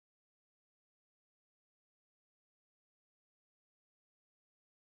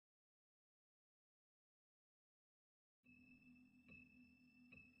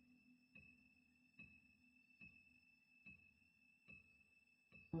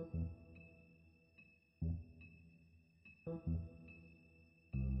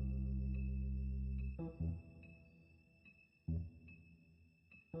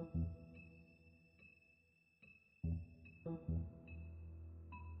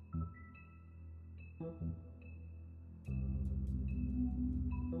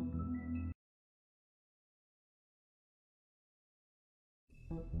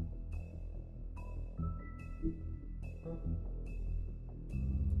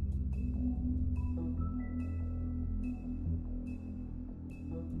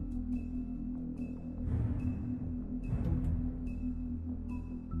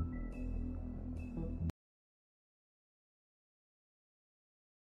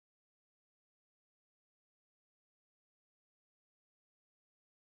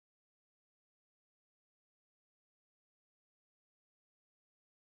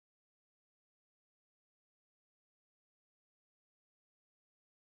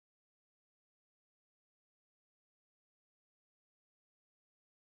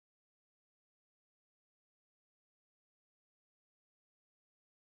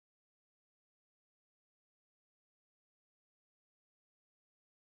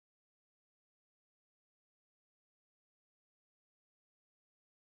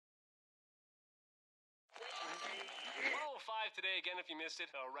Today again if you missed it,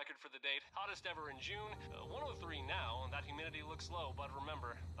 a record for the date, hottest ever in June, 103 now, and that humidity looks low, but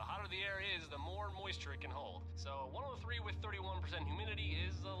remember, the hotter the air is, the more moisture it can hold. So 103 with 31% humidity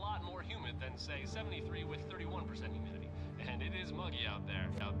is a lot more humid than, say, 73 with 31% humidity. And it is muggy out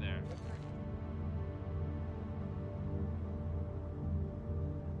there.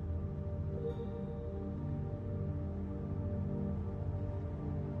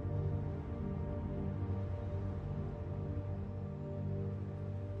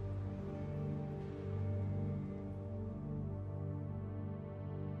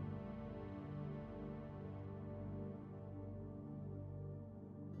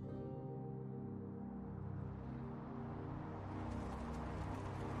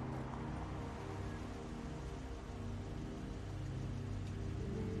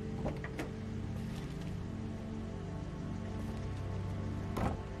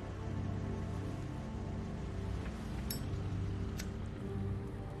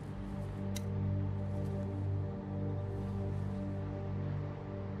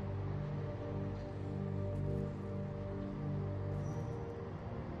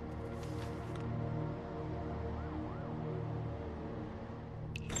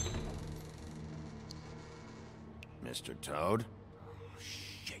 Mr. Toad? Oh,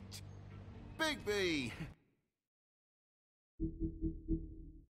 shit. Bigby!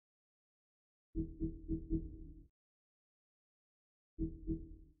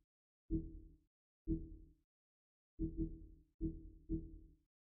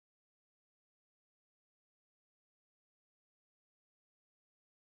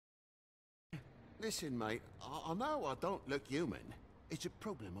 Listen, mate, I know I don't look human. It's a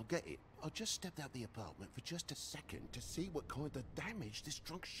problem, I get it. I just stepped out the apartment for just a second to see what kind of damage this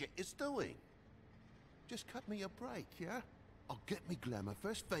drunk shit is doing. Just cut me a break, yeah? I'll get me glamour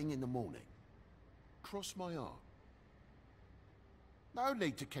first thing in the morning. Cross my heart. No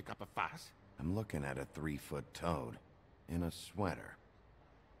need to kick up a fuss. I'm looking at a 3-foot toad in a sweater.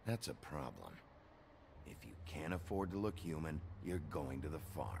 That's a problem. If you can't afford to look human, you're going to the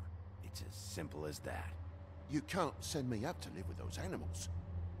farm. It's as simple as that. You can't send me up to live with those animals.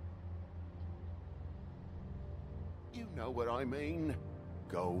 You know what I mean.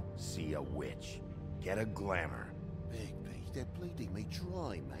 Go see a witch. Get a glamour. Bigby, they're bleeding me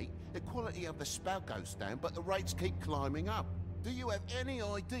dry, mate. The quality of the spout goes down, but the rates keep climbing up. Do you have any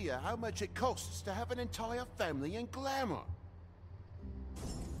idea how much it costs to have an entire family in glamour?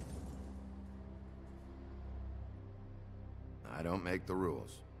 I don't make the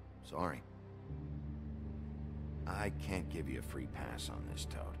rules. Sorry. I can't give you a free pass on this,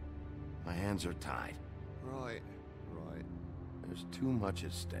 Toad. My hands are tied. Right. There's too much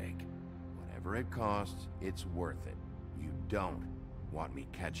at stake. Whatever it costs, it's worth it. You don't want me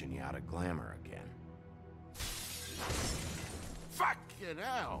catching you out of glamour again. Fucking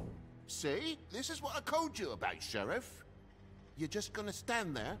hell! See? This is what I called you about, Sheriff. You're just gonna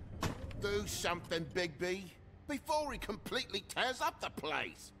stand there? Do something, Bigby, before he completely tears up the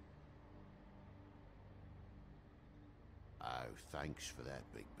place! Oh, thanks for that,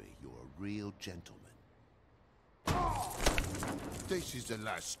 Bigby. You're a real gentleman. This is the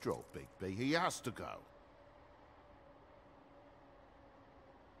last straw, Bigby. He has to go.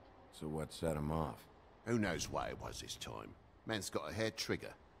 So what set him off? Who knows why it was this time. Man's got a hair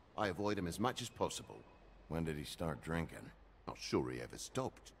trigger. I avoid him as much as possible. When did he start drinking? Not sure he ever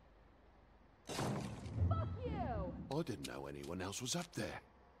stopped. Fuck you! I didn't know anyone else was up there.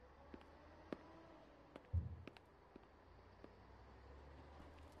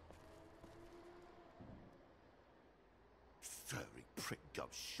 Furry prick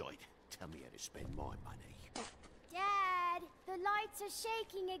gobshite. Tell me how to spend my money. Dad, the lights are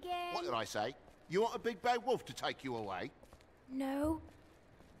shaking again. What did I say? You want a big bad wolf to take you away? No.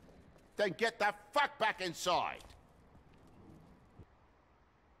 Then get the fuck back inside!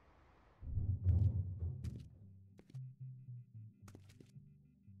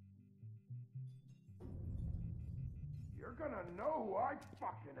 You're gonna know who I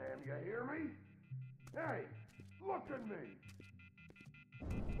fucking am, you hear me? Hey, look at me!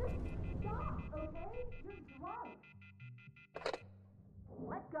 Just stop, okay? You're drunk.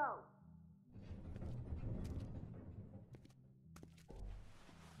 Let go.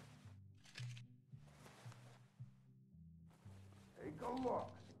 Take a look.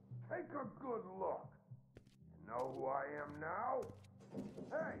 Take a good look. You know who I am now?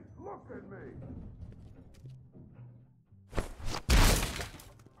 Hey, look at me!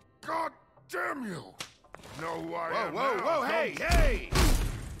 God damn you! You know who I am now? Whoa, hey!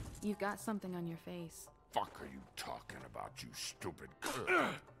 You've got something on your face. Fuck are you talking about, you stupid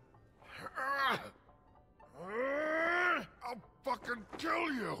I'll fucking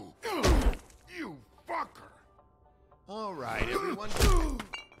kill you! You fucker! All right, everyone.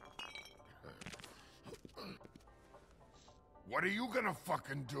 What are you gonna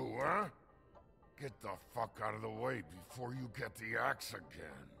fucking do, huh? Get the fuck out of the way before you get the axe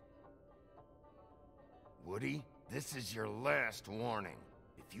again. Woody, this is your last warning.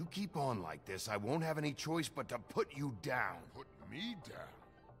 If you keep on like this, I won't have any choice but to put you down. Put me down?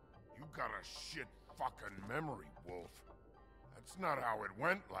 You got a shit fucking memory, Wolf. That's not how it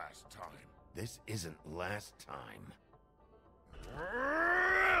went last time. This isn't last time.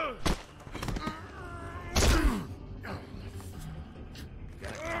 You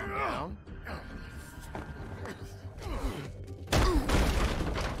gotta calm down.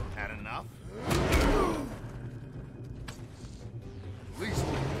 Had enough? At least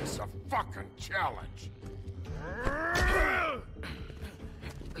make this a fucking challenge.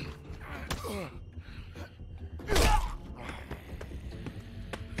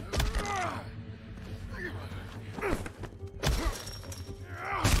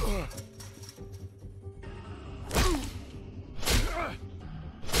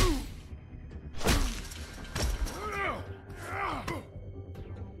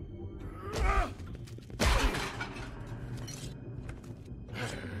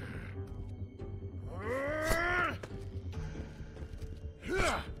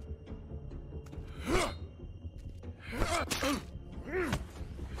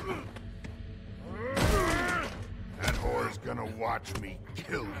 That whore's gonna watch me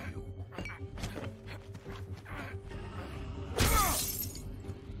kill you.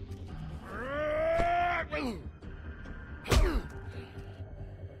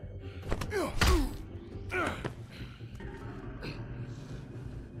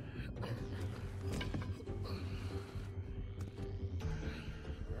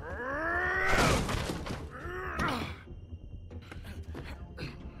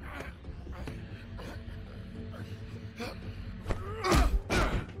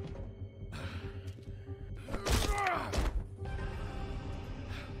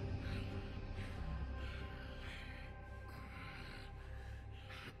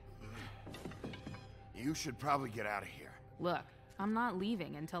 You should probably get out of here. Look, I'm not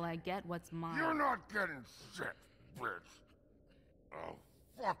leaving until I get what's mine. You're not getting shit, bitch. I'll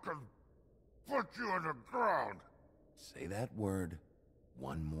fucking put you on the ground. Say that word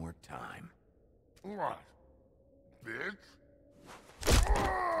one more time. What? Bitch?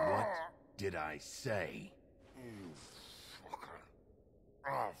 What did I say? You fucking...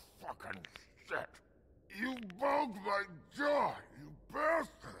 Oh, fucking shit. You bugged my jaw, you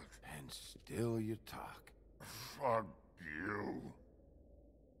bastard. And still you talk. Fuck you.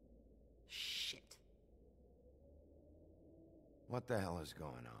 Shit. What the hell is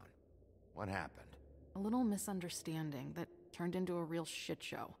going on? What happened? A little misunderstanding that turned into a real shit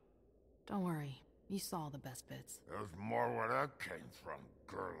show. Don't worry, you saw the best bits. There's more where that came from,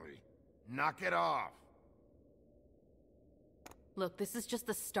 girly. Knock it off! Look, this is just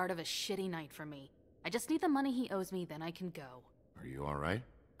the start of a shitty night for me. I just need the money he owes me, then I can go. Are you alright?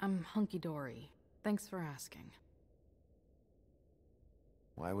 I'm hunky-dory. Thanks for asking.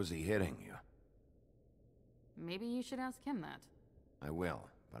 Why was he hitting you? Maybe you should ask him that. I will,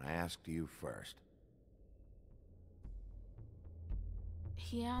 but I asked you first.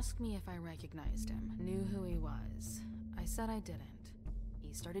 He asked me if I recognized him, knew who he was. I said I didn't.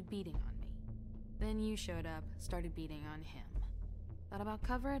 He started beating on me. Then you showed up, started beating on him. That about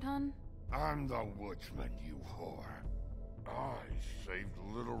cover it, hun? I'm the woodsman, you whore. I saved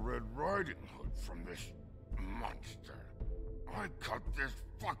Little Red Riding Hood from this monster. I cut this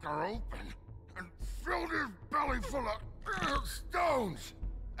fucker open and filled his belly full of stones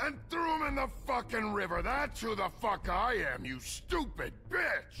and threw him in the fucking river. That's who the fuck I am, you stupid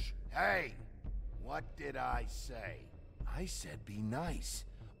bitch! Hey, what did I say? I said be nice,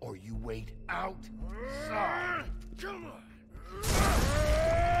 or you wait outside. Come on!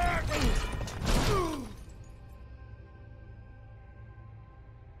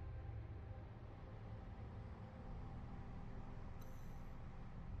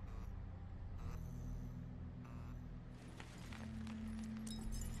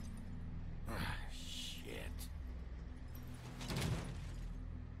 Shit.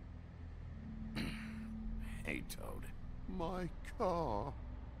 Hey, Toad. My car.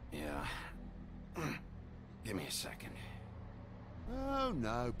 Yeah. Give me a second. Oh,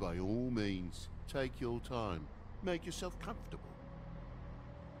 no, by all means. Take your time. Make yourself comfortable.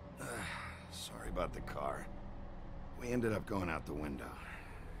 Sorry about the car. We ended up going out the window.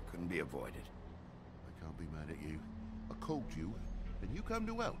 Couldn't be avoided. I can't be mad at you. I called you, and you come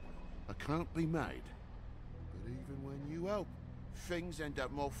to help. I can't be mad. But even when you help, things end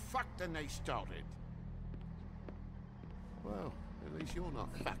up more fucked than they started. Well, at least you're not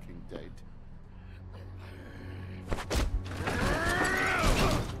fucking dead.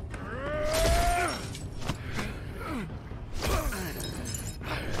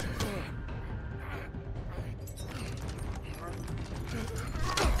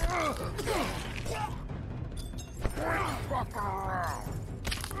 Fuck around!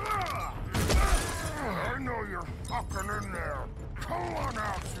 I know you're fucking in there. Come on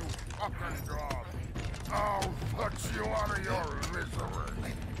out, you fucking dog. I'll put you out of your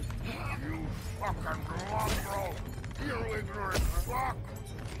misery. You fucking mongrel. You ignorant fuck.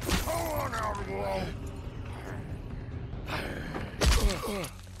 Come on out, Wolf.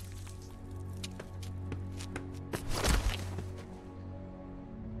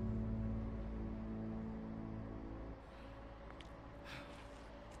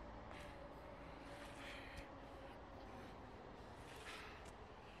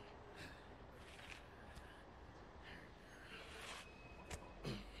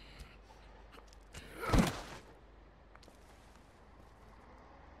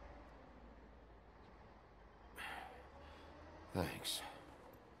 Thanks.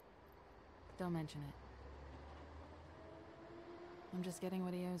 Don't mention it. I'm just getting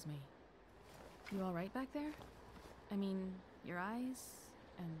what he owes me. You all right back there? I mean, your eyes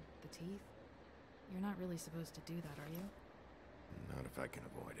and the teeth? You're not really supposed to do that, are you? Not if I can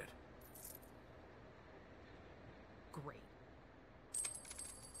avoid it. Great.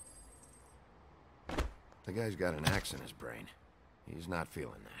 The guy's got an axe in his brain. He's not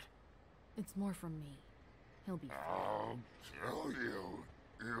feeling that. It's more from me. He'll be fine. I'll kill you,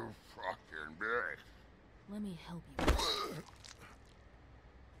 you fucking bitch. Let me help you.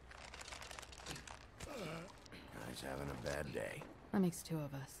 Guy's having a bad day. That makes two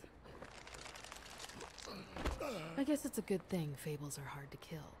of us. I guess it's a good thing fables are hard to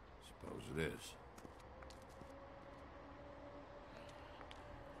kill. Suppose it is.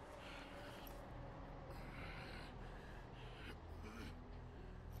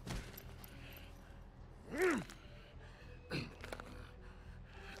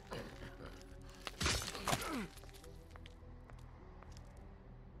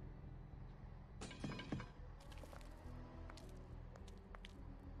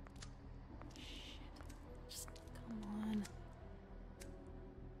 Just come on.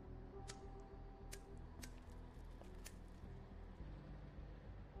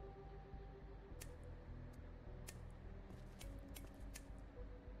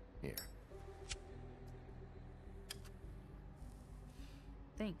 Here.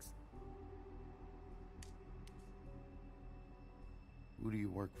 Thanks. Who do you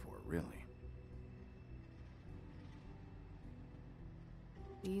work for, really?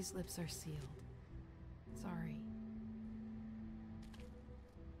 These lips are sealed. Sorry.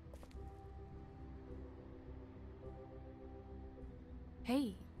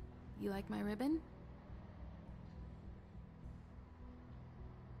 Hey, you like my ribbon?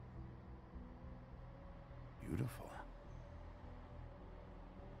 Beautiful.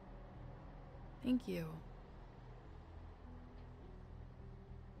 Thank you.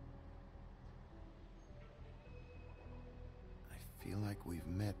 I feel like we've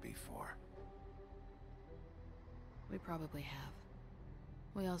met before. We probably have.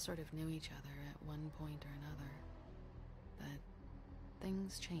 We all sort of knew each other at one point or another. but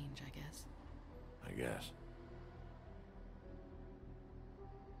things change, I guess. I guess.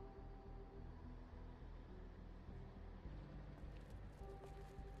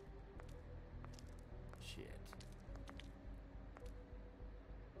 Shit.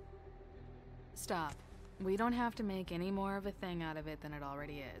 Stop. We don't have to make any more of a thing out of it than it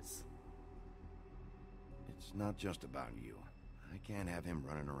already is. It's not just about you. I can't have him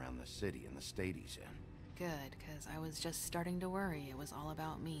running around the city in the state he's in. Good, because I was just starting to worry it was all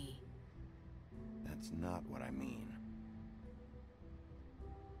about me. That's not what I mean.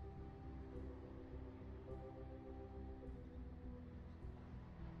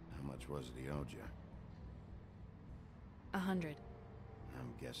 How much was it he owed you? 100.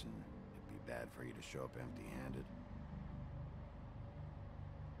 I'm guessing it'd be bad for you to show up empty-handed.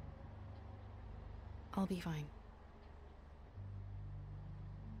 I'll be fine.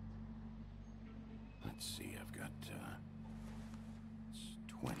 Let's see, I've got, it's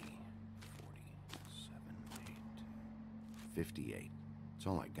 20, 40, 7, 8, 58. It's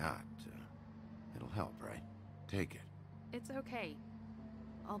all I got. It'll help, right? Take it. It's okay.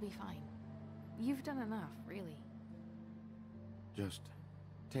 I'll be fine. You've done enough, really. Just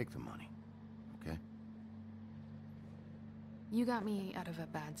take the money, okay? You got me out of a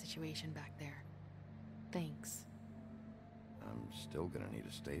bad situation back there. Thanks. I'm still gonna need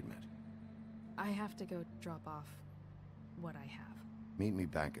a statement. I have to go drop off what I have. Meet me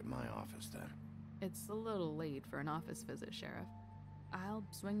back at my office, then. It's a little late for an office visit, Sheriff. I'll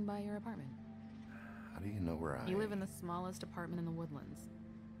swing by your apartment. How do you know where I... You live in the smallest apartment in the Woodlands.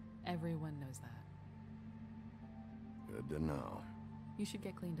 Everyone knows that. Good to know. You should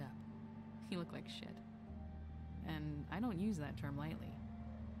get cleaned up. You look like shit. And I don't use that term lightly.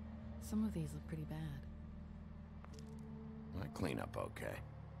 Some of these look pretty bad. I clean up okay.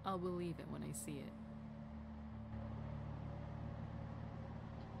 I'll believe it when I see it.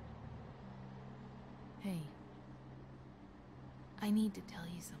 Hey. I need to tell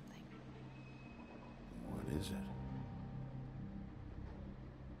you something. What is it?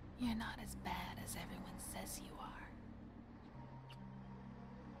 You're not as bad as everyone says you are.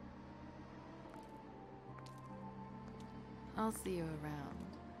 I'll see you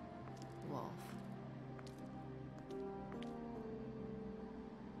around, Wolf.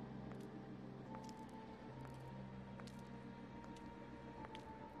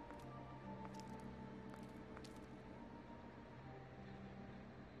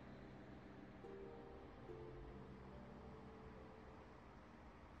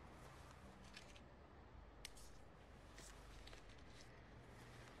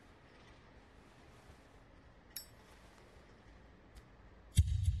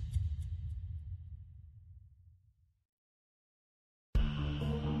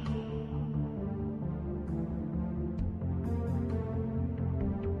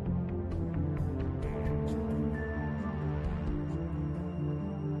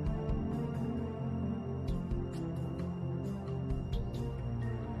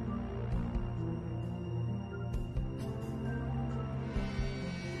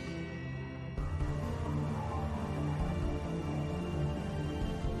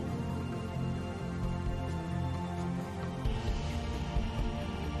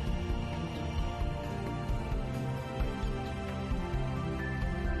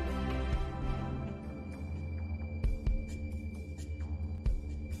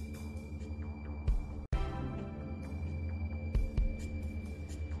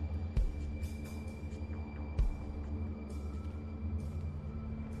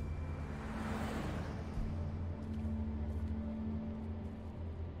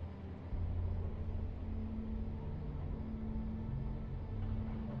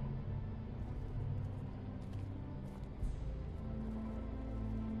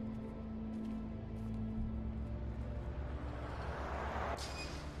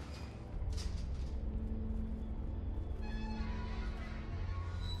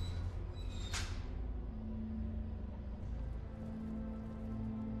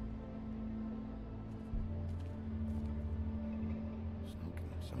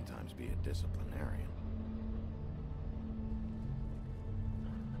 Sometimes be a disciplinarian.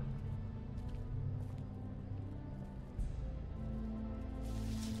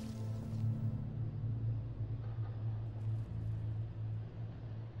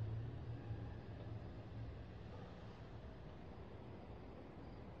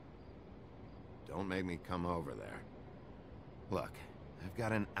 Don't make me come over there. Look, I've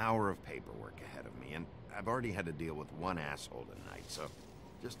got an hour of paperwork ahead of me, and I've already had to deal with one asshole tonight, so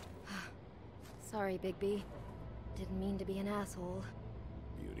just... Sorry, Bigby. Didn't mean to be an asshole.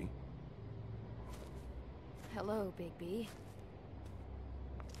 Beauty. Hello, Bigby.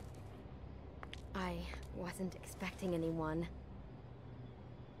 I wasn't expecting anyone.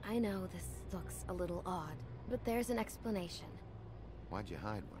 I know this looks a little odd, but there's an explanation. Why'd you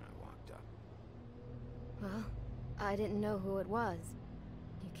hide when I walked up? Well, I didn't know who it was.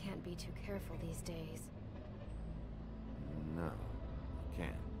 You can't be too careful these days. No, you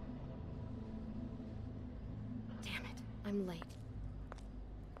can't. Damn it, I'm late.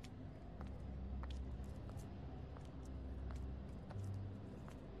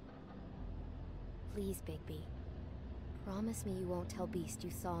 Please, Bigby. Promise me you won't tell Beast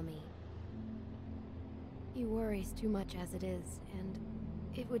you saw me. He worries too much as it is, and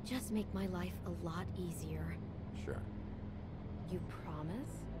it would just make my life a lot easier. Sure. You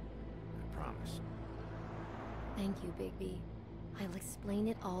promise? I promise. Thank you, Bigby. I'll explain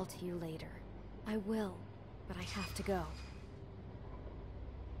it all to you later. I will, but I have to go.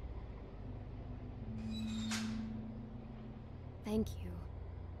 Thank you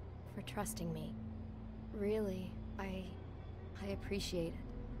for trusting me. Really, I appreciate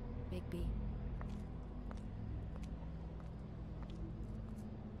it, Bigby.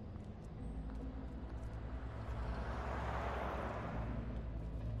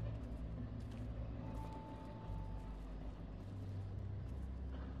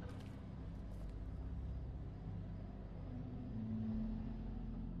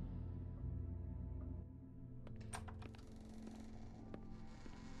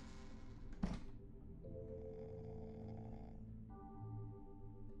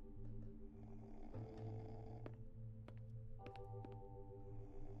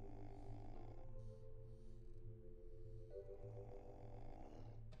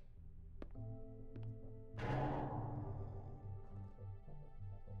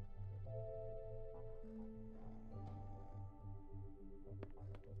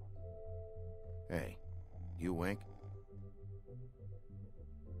 Hey, you awake?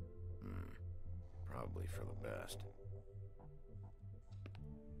 Probably for the best.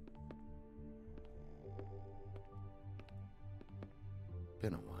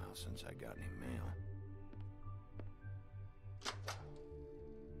 Been a while since I got any mail.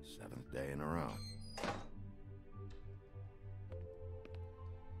 7th day in a row.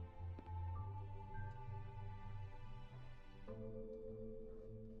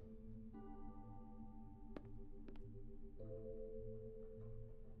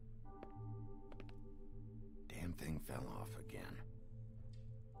 Damn thing fell off again.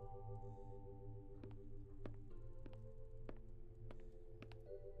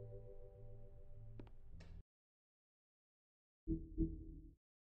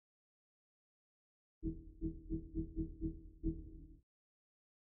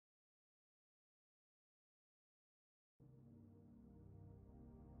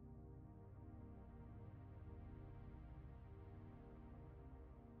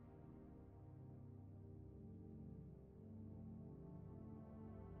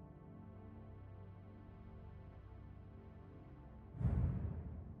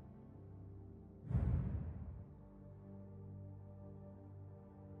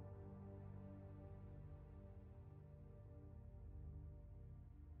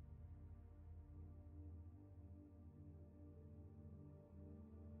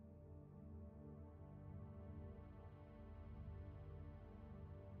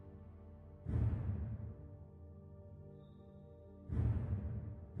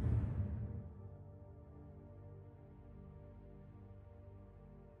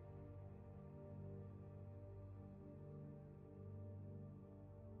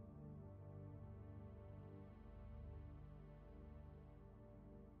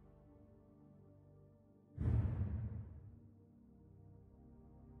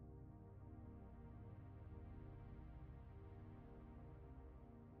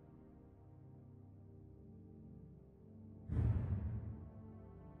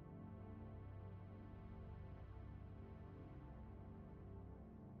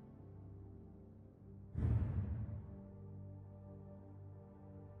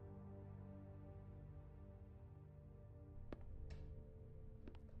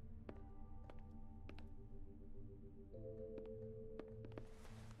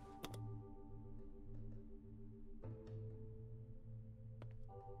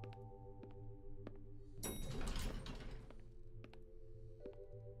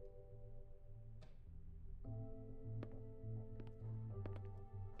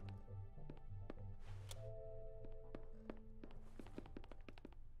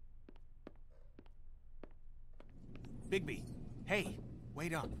 Bigby, hey,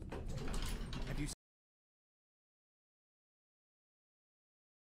 wait up. Have you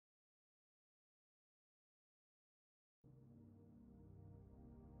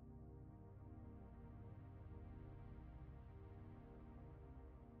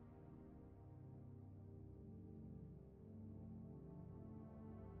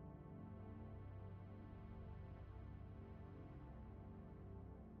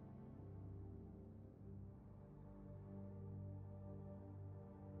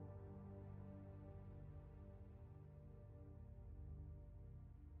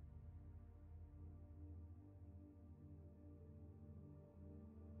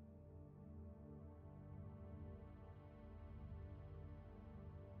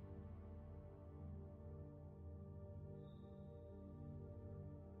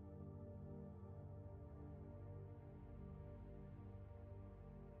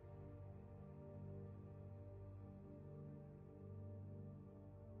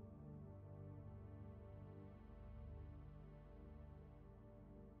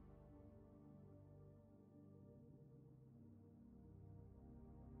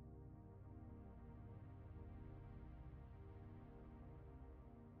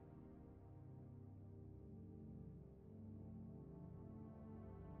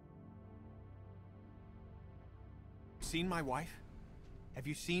seen my wife? Have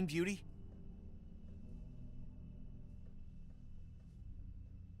you seen Beauty?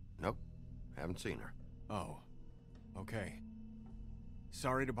 Nope. Haven't seen her. Oh. Okay.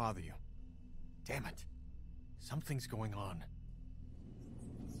 Sorry to bother you. Damn it. Something's going on.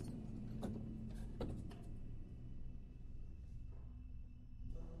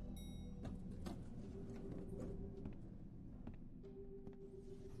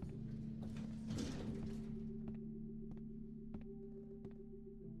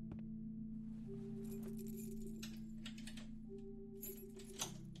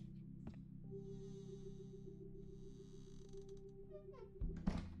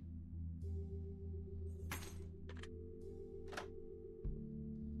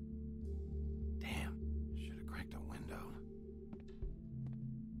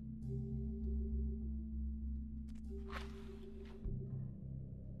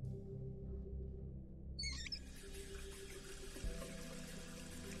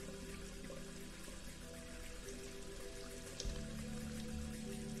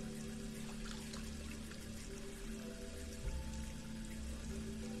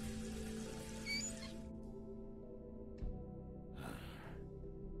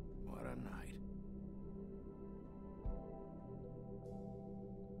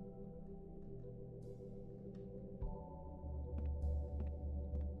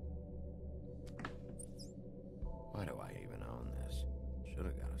 Why do I even own this? Should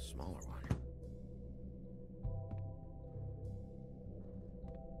have got a smaller one.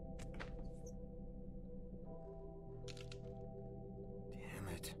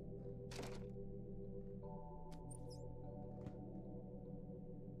 Damn it.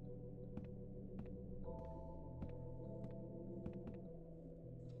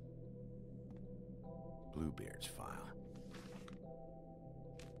 Bluebeard's file.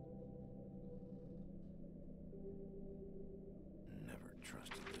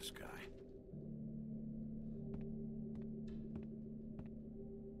 Trusted this guy.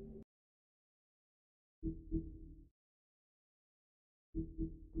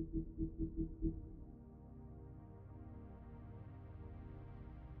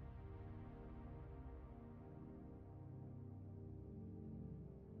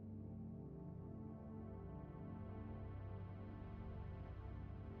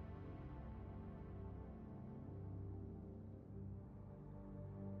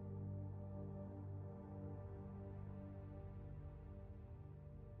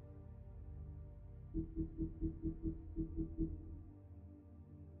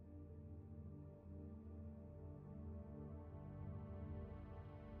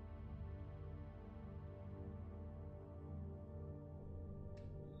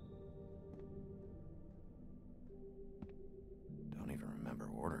 Don't even remember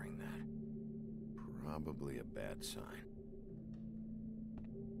ordering that. Probably a bad sign.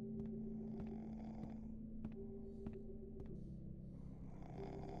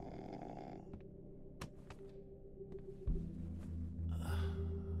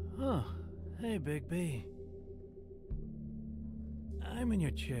 Oh, hey, Bigby. I'm in your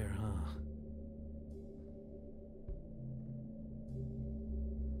chair, huh?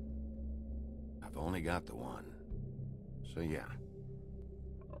 I've only got the one. So yeah.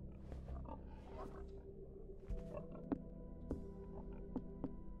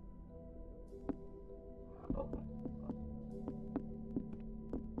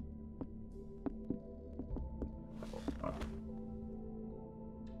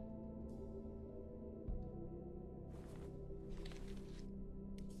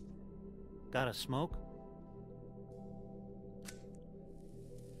 Got a smoke?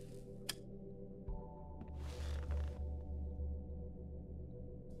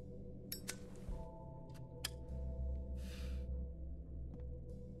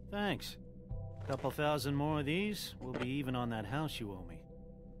 Thanks. Couple thousand more of these, we'll be even on that house you owe me.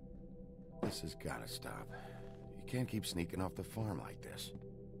 This has gotta stop. You can't keep sneaking off the farm like this.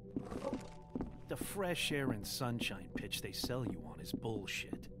 The fresh air and sunshine pitch they sell you on is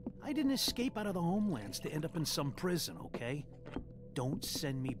bullshit. I didn't escape out of the homelands to end up in some prison, okay? Don't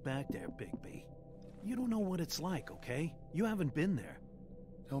send me back there, Bigby. You don't know what it's like, okay? You haven't been there.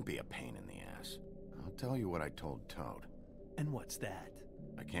 Don't be a pain in the ass. I'll tell you what I told Toad. And what's that?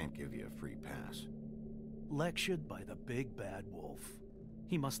 I can't give you a free pass. Lectured by the big bad wolf.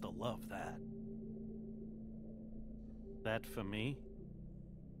 He must have loved that. That for me?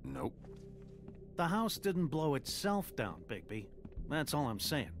 Nope. The house didn't blow itself down, Bigby. That's all I'm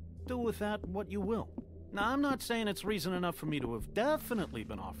saying. Do with that what you will. Now, I'm not saying it's reason enough for me to have definitely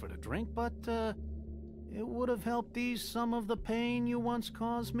been offered a drink, but, it would have helped ease some of the pain you once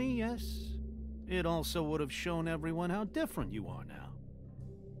caused me, yes? It also would have shown everyone how different you are now.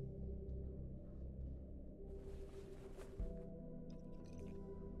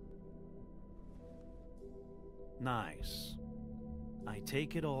 Nice. I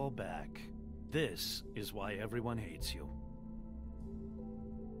take it all back. This is why everyone hates you.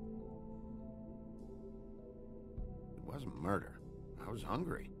 It wasn't murder. I was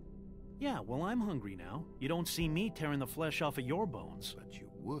hungry. Yeah, well, I'm hungry now. You don't see me tearing the flesh off of your bones. But you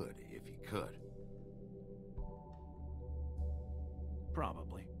would if you could.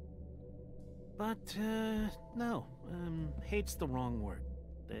 Probably. But, no. Hate's the wrong word.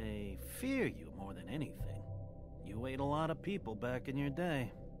 They fear you more than anything. You ate a lot of people back in your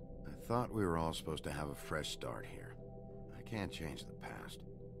day. I thought we were all supposed to have a fresh start here. I can't change the past.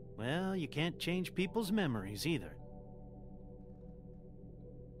 Well, you can't change people's memories either.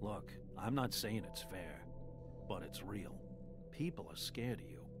 Look, I'm not saying it's fair, but it's real. People are scared of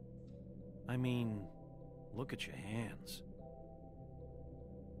you. I mean, look at your hands.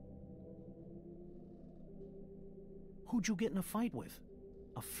 Who'd you get in a fight with?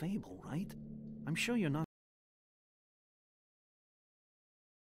 A Fable, right? I'm sure you're not.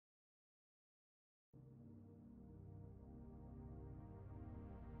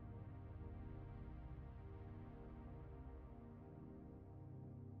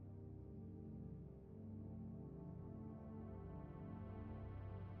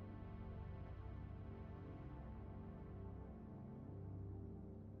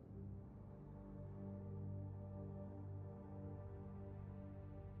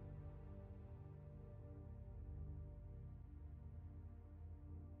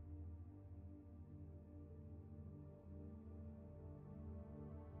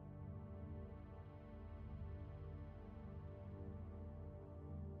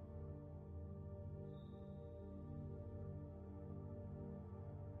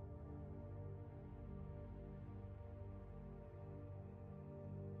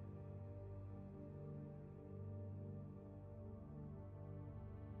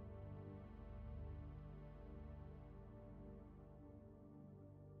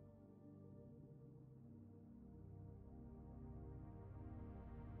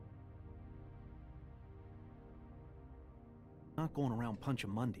 Not going around punching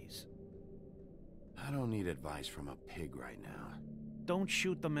Mondays. I don't need advice from a pig right now. Don't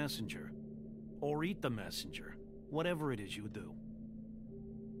shoot the messenger. Or eat the messenger. Whatever it is you do.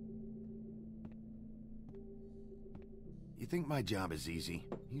 You think my job is easy?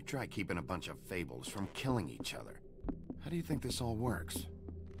 You try keeping a bunch of fables from killing each other. How do you think this all works?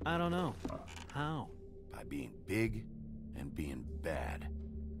 I don't know. How? By being big and being bad.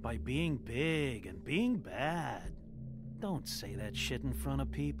 By being big and being bad. Don't say that shit in front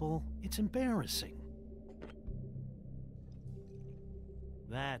of people. It's embarrassing.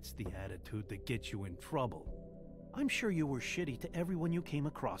 That's the attitude that gets you in trouble. I'm sure you were shitty to everyone you came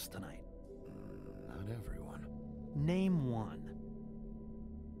across tonight. Not everyone. Name one.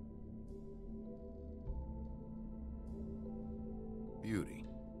 Beauty.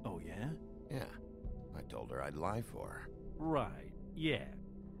 Oh, yeah? Yeah. I told her I'd lie for her. Right, yeah.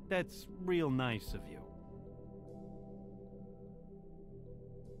 That's real nice of you.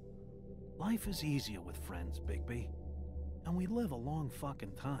 Life is easier with friends, Bigby. And we live a long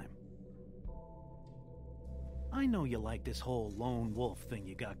fucking time. I know you like this whole lone wolf thing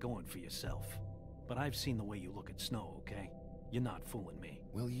you got going for yourself. But I've seen the way you look at Snow, okay? You're not fooling me.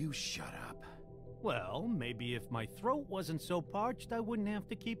 Will you shut up? Well, maybe if my throat wasn't so parched, I wouldn't have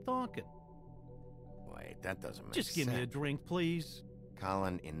to keep talking. Wait, that doesn't make sense. Just give me a drink, please.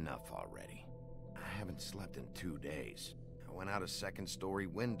 Colin, enough already. I haven't slept in 2 days. I went out a second-story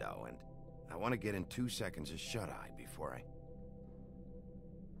window, and I want to get in 2 seconds of shut-eye before I...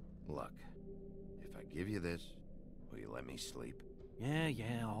 Look, if I give you this, will you let me sleep?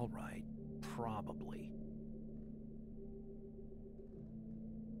 Yeah, all right. Probably.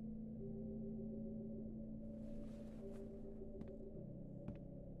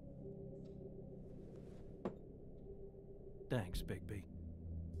 Thanks, Bigby.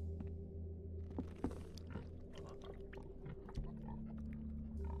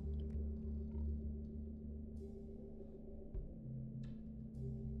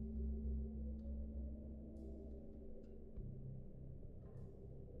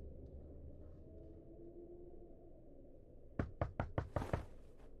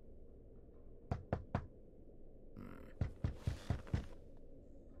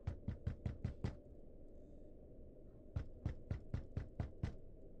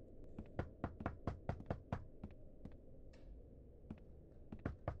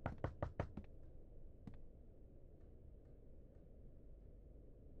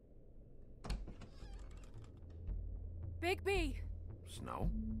 Bigby! Snow?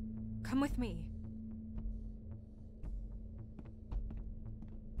 Come with me.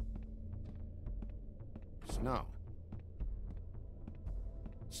 Snow.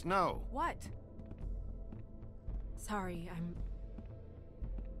 Snow! What? Sorry,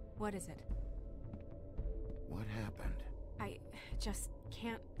 What is it? What happened? I just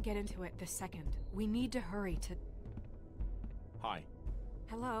can't get into it this second. We need to hurry to... Hi.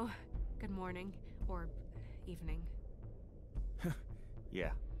 Hello. Good morning. Or evening.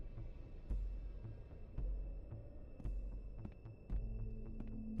 Yeah.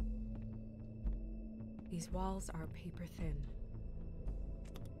 These walls are paper thin.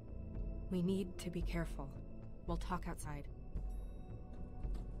 We need to be careful. We'll talk outside.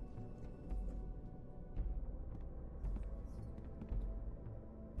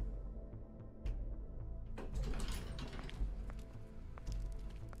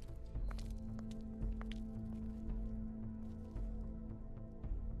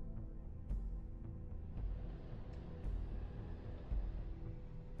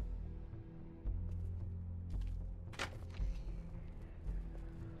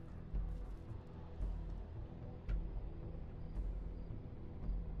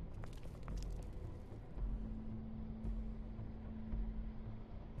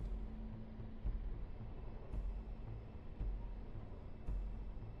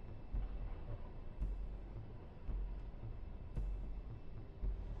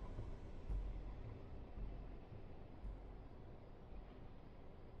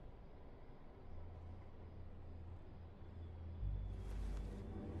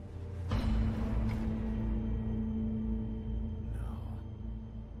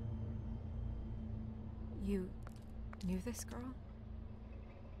 You knew this girl?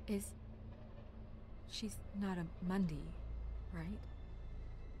 She's not a Mundy, right?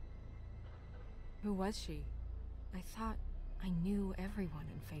 Who was she? I thought I knew everyone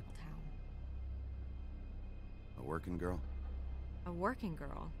in Fabletown. A working girl? A working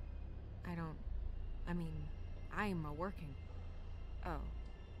girl? I'm a working... Oh.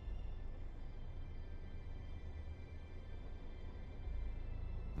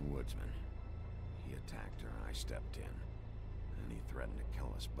 A woodsman. He attacked her, I stepped in. And he threatened to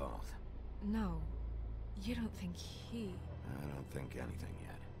kill us both. No. You don't think he... I don't think anything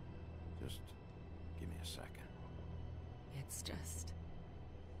yet. Just give me a second. It's just...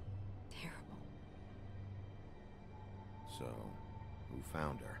 terrible. So, who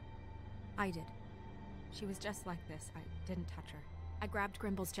found her? I did. She was just like this. I didn't touch her. I grabbed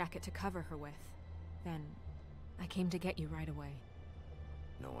Grimble's jacket to cover her with. Then, I came to get you right away.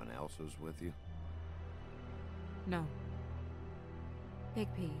 No one else was with you? No.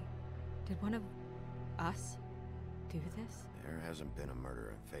 Bigby, did one of us do this? There hasn't been a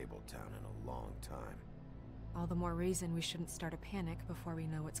murder in Fabletown in a long time. All the more reason we shouldn't start a panic before we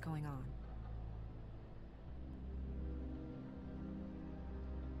know what's going on.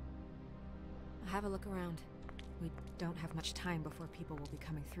 Have a look around. We don't have much time before people will be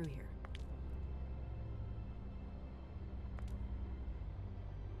coming through here.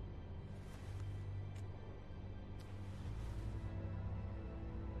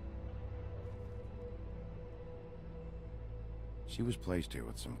 She was placed here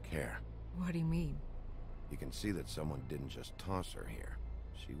with some care. What do you mean? You can see that someone didn't just toss her here.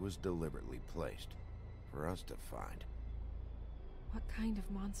 She was deliberately placed. For us to find. What kind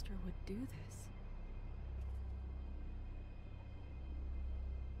of monster would do this?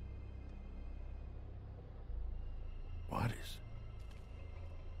 What is?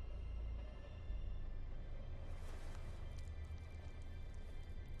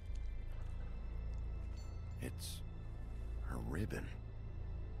 It's her ribbon.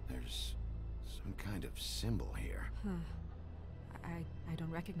 There's some kind of symbol here. Huh. I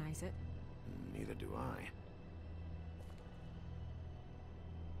don't recognize it. Neither do I.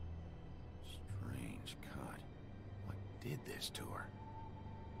 Strange cut. What did this to her?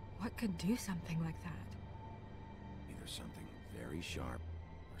 What could do something like that? Either something very sharp,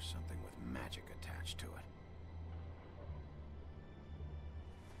 or something with magic attached to it.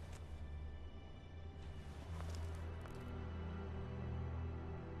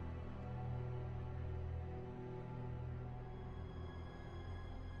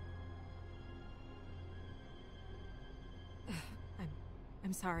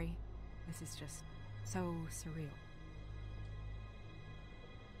 I'm sorry. This is just so surreal.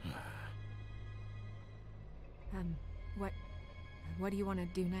 What do you want to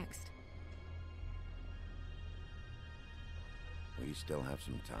do next? We still have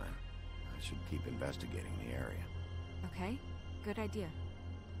some time. I should keep investigating the area. Okay, good idea.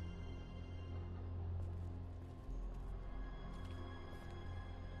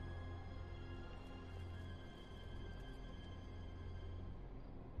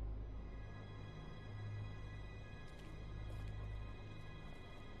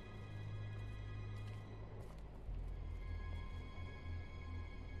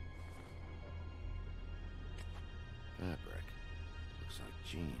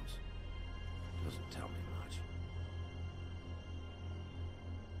 jeans. Doesn't tell me much.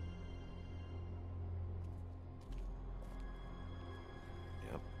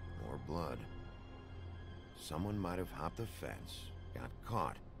 Yep, more blood. Someone might have hopped the fence, got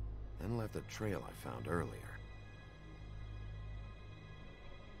caught, then left the trail I found earlier.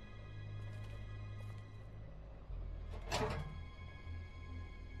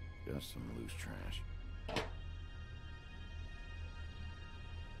 Just some loose trash.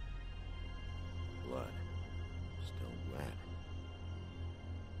 Blood. Still wet.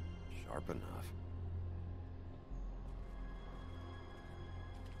 Sharp enough.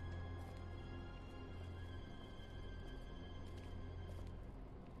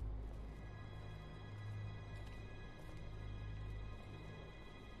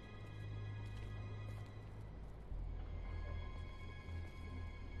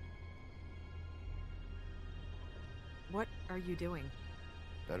 What are you doing?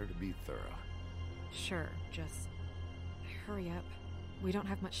 Better to be thorough. Sure, just hurry up. We don't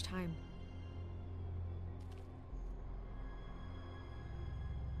have much time.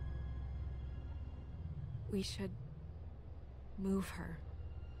 We should move her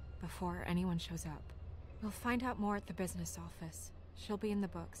before anyone shows up. We'll find out more at the business office. She'll be in the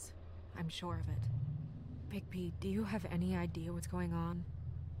books. I'm sure of it. Bigby, do you have any idea what's going on?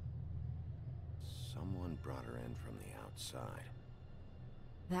 Someone brought her in from the outside.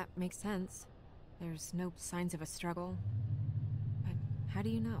 That makes sense. There's no signs of a struggle. But how do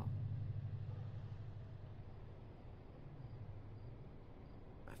you know?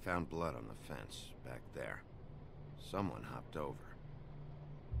 I found blood on the fence, back there. Someone hopped over.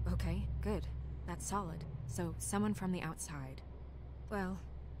 Okay, good. That's solid. So, someone from the outside. Well,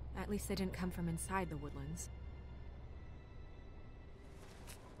 at least they didn't come from inside the woodlands.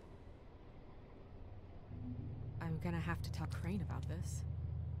 I'm gonna have to tell Crane about this.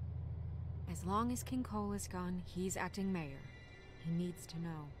 As long as King Cole is gone, he's acting mayor. He needs to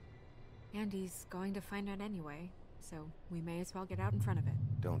know. And he's going to find out anyway, so we may as well get out in front of it.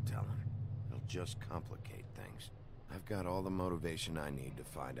 Don't tell him. It'll just complicate things. I've got all the motivation I need to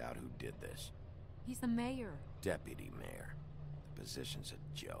find out who did this. He's the mayor. Deputy mayor. The position's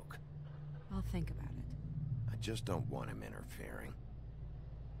a joke. I'll think about it. I just don't want him interfering.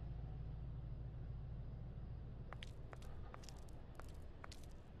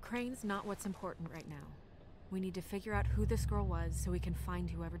 Crane's not what's important right now. We need to figure out who this girl was so we can find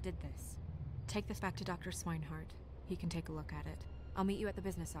whoever did this. Take this back to Dr. Swinehart. He can take a look at it. I'll meet you at the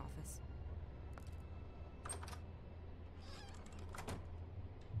business office.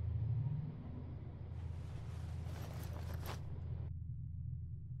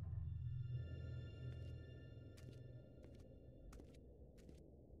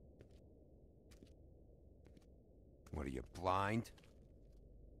 What are you, blind?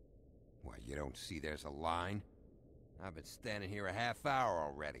 Why, you don't see there's a line? I've been standing here a half hour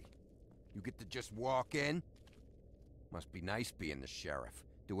already. You get to just walk in? Must be nice being the sheriff.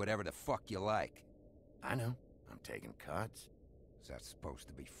 Do whatever the fuck you like. I know. I'm taking cuts. Is that supposed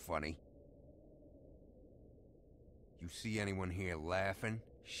to be funny? You see anyone here laughing,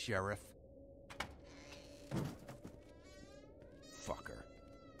 Sheriff? Fucker.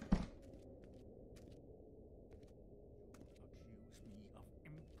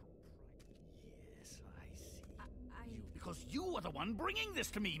 Because you are the one bringing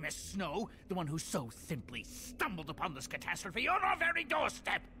this to me, Miss Snow. The one who so simply stumbled upon this catastrophe on our very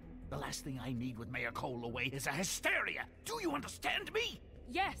doorstep. The last thing I need with Mayor Cole away is a hysteria. Do you understand me?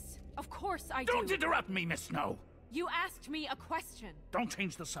 Yes, of course I do. Don't interrupt me, Miss Snow. You asked me a question. Don't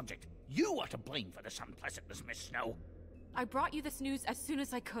change the subject. You are to blame for this unpleasantness, Miss Snow. I brought you this news as soon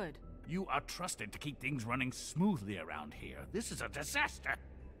as I could. You are trusted to keep things running smoothly around here. This is a disaster.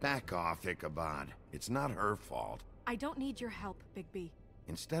 Back off, Ichabod. It's not her fault. I don't need your help, Bigby.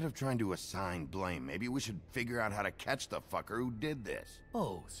 Instead of trying to assign blame, maybe we should figure out how to catch the fucker who did this.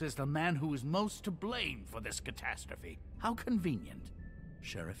 Oh, says the man who is most to blame for this catastrophe. How convenient.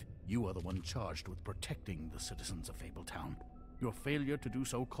 Sheriff, you are the one charged with protecting the citizens of Fabletown. Your failure to do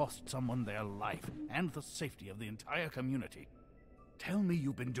so cost someone their life and the safety of the entire community. Tell me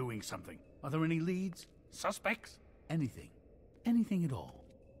you've been doing something. Are there any leads? Suspects? Anything. Anything at all.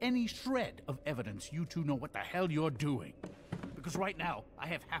 Any shred of evidence you two know what the hell you're doing. Because right now, I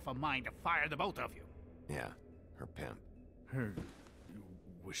have half a mind to fire the both of you. Yeah, her pimp. Her...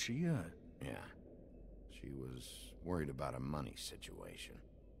 was she, Yeah. She was worried about a money situation.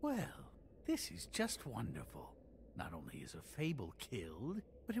 Well, this is just wonderful. Not only is a Fable killed,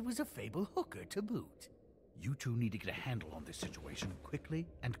 but it was a Fable hooker to boot. You two need to get a handle on this situation quickly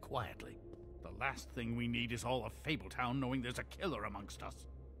and quietly. The last thing we need is all of Fabletown knowing there's a killer amongst us.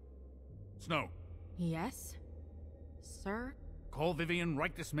 Snow. Yes? Sir? Call Vivian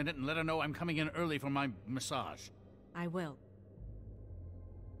right this minute and let her know I'm coming in early for my massage. I will.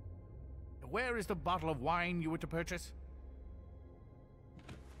 Where is the bottle of wine you were to purchase?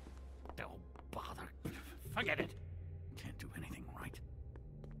 Oh, bother. Forget it. Can't do anything right.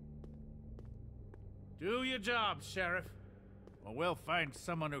 Do your job, Sheriff. Or we'll find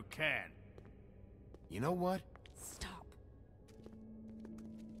someone who can. You know what? Stop.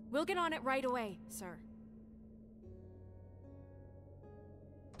 We'll get on it right away, sir.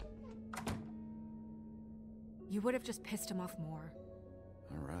 You would have just pissed him off more.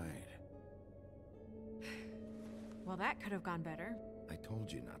 All right. Well, that could have gone better. I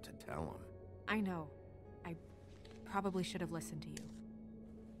told you not to tell him. I know. I probably should have listened to you.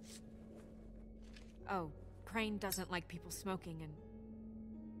 Oh, Crane doesn't like people smoking and...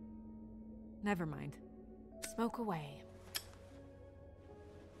 Never mind. Smoke away.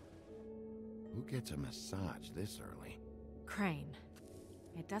 Who gets a massage this early? Crane.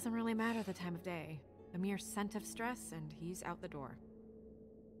 It doesn't really matter the time of day. A mere scent of stress and he's out the door.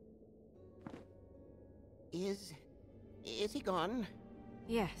 Is he gone?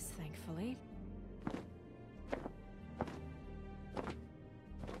 Yes, thankfully.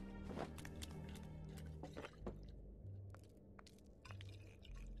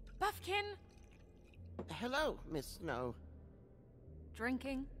 Buffkin! Hello, Miss Snow.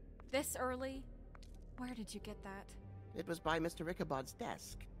 Drinking? This early? Where did you get that? It was by Mr. Ichabod's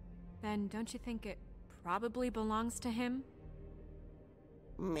desk. Then don't you think it probably belongs to him?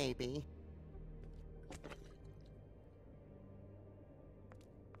 Maybe.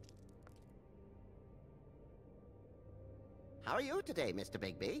 How are you today, Mr.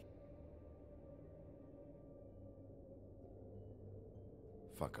 Bigby?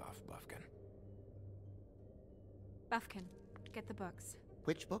 Fuck off, Buffkin. Buffkin, get the books.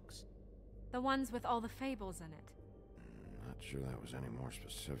 Which books? The ones with all the fables in it. Not sure that was any more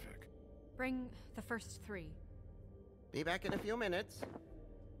specific. Bring the first 3. Be back in a few minutes.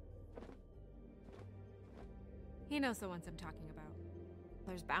 He knows the ones I'm talking about.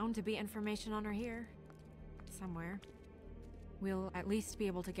 There's bound to be information on her here. Somewhere. We'll at least be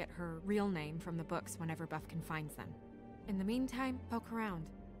able to get her real name from the books whenever Buffkin finds them. In the meantime, poke around.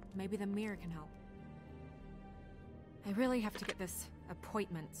 Maybe the mirror can help. I really have to get this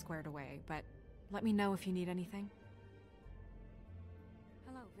appointment squared away, but let me know if you need anything.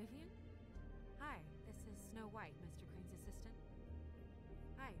 Hello, Vivian? Hi, this is Snow White, Mr. Crane's assistant.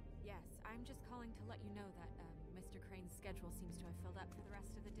 Hi, yes, I'm just calling to let you know that Mr. Crane's schedule seems to have filled up for the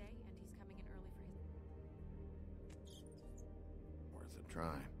rest of the day, and he's coming in early for his... Worth a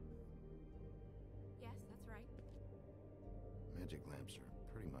try. Yes, that's right. Magic lamps are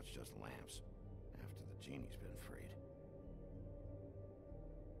pretty much just lamps, after the genie's been freed.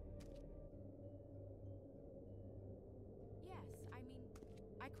 Yes, I mean,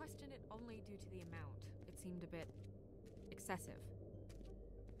 I question it only due to the amount. It seemed a bit... excessive.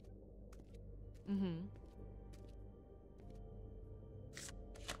 Mm-hmm.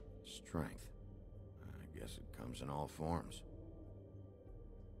 Strength. I guess it comes in all forms.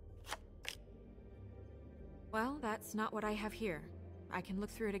 Well, that's not what I have here. I can look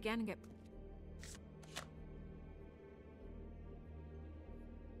through it again and get...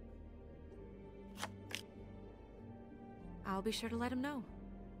 I'll be sure to let him know.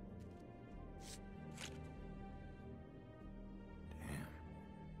 Damn.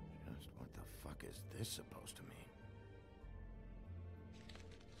 Just what the fuck is this supposed to mean?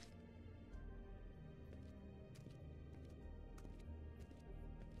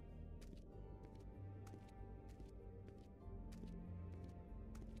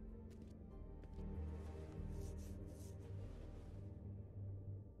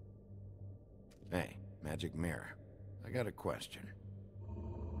 Hey, magic mirror. I got a question.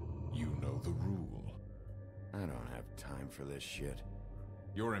 You know the rule. I don't have time for this shit.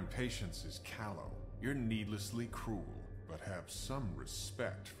 Your impatience is callow. You're needlessly cruel, but have some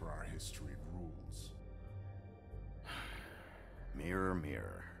respect for our history rules. Mirror,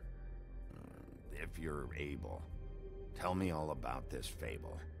 mirror. If you're able, tell me all about this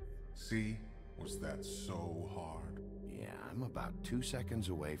fable. See? Was that so hard? Yeah, I'm about 2 seconds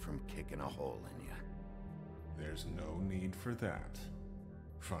away from kicking a hole in you. There's no need for that.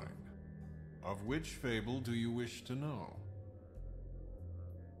 Fine. Of which fable do you wish to know?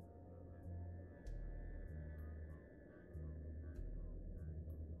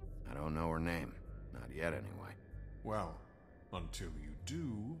 I don't know her name. Not yet, anyway. Well, until you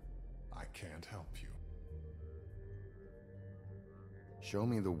do, I can't help you. Show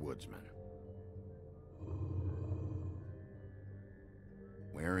me the woodsman.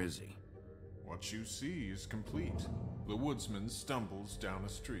 Where is he? What you see is complete. The woodsman stumbles down a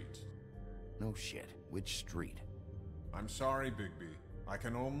street. No shit. Which street? I'm sorry, Bigby. I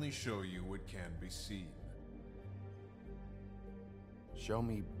can only show you what can be seen. Show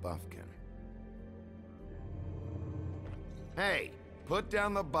me Buffkin. Hey! Put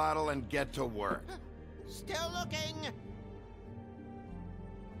down the bottle and get to work. Still looking!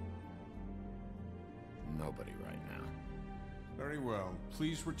 Nobody right now. Very well.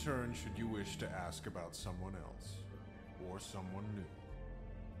 Please return should you wish to ask about someone else. Or someone new.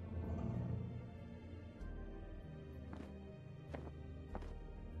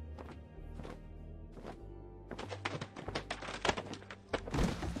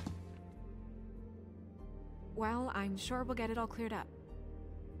 Well, I'm sure we'll get it all cleared up.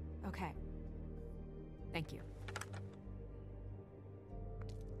 Okay. Thank you.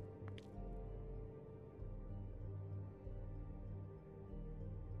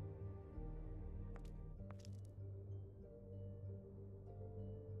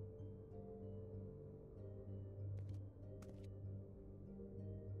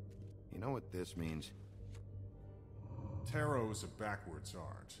 You know what this means? Tarot's a backwards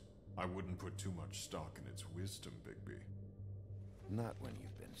art. I wouldn't put too much stock in its wisdom, Bigby. Not when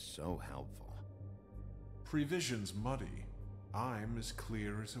you've been so helpful. Prevision's muddy. I'm as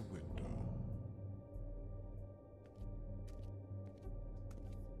clear as a window.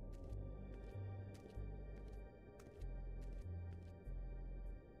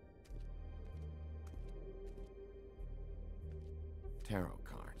 Tarot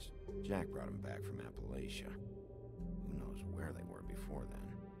cards. Jack brought them back from Appalachia. Who knows where they were before then?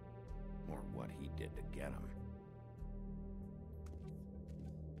 Or what he did to get them.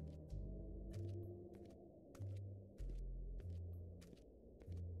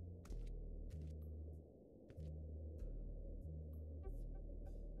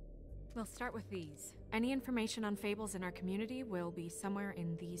 We'll start with these. Any information on fables in our community will be somewhere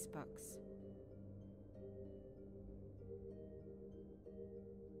in these books.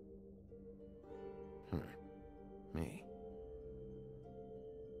 Me.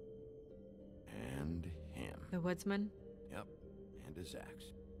 And him. The woodsman? Yep, and his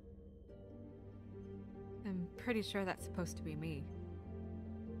axe. I'm pretty sure that's supposed to be me.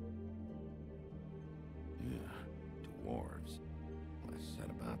 Yeah, dwarves. Less said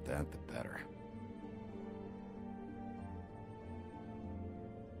about that, the better.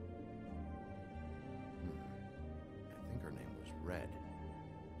 I think her name was Red.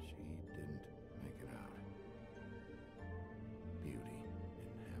 She didn't make it out. Beauty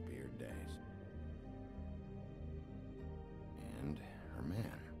in happier days. And her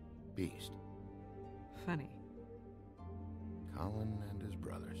man, Beast. Funny. Colin and his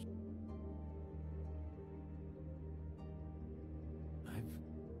brothers. I've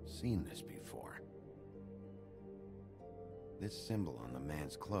seen this before. This symbol on the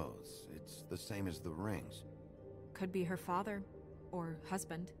man's clothes, it's the same as the rings. Could be her father, or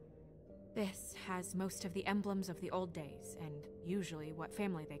husband. This has most of the emblems of the old days, and usually what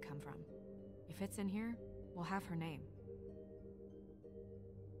family they come from. If it's in here, we'll have her name.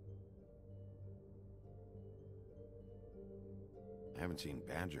 I haven't seen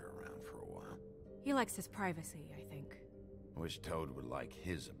Badger around for a while. He likes his privacy, I think. I wish Toad would like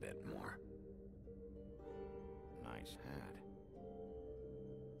his a bit more. Nice hat.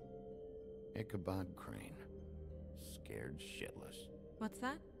 Ichabod Crane. Scared shitless. What's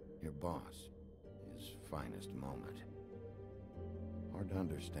that? Your boss. His finest moment. Hard to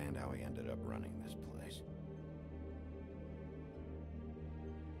understand how he ended up running this place.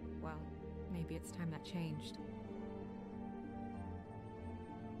 Well, maybe it's time that changed.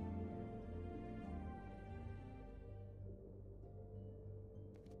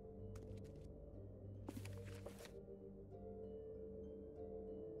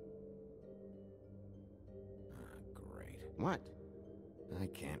 What? I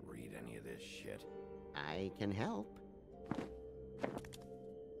can't read any of this shit. I can help.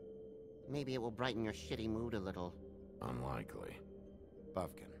 Maybe it will brighten your shitty mood a little. Unlikely.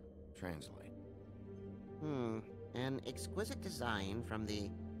 Buffkin, translate. An exquisite design from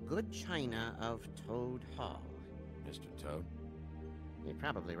the good china of Toad Hall. Mr. Toad? He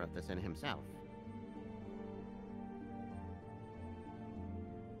probably wrote this in himself.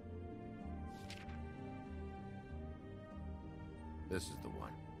 This is the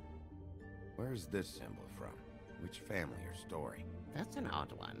one. Where's this symbol from? Which family or story? That's an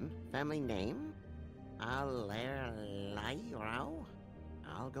odd one. Family name? Allerleirau?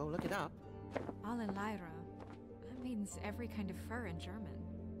 I'll go look it up. Allerleirau. That means every kind of fur in German.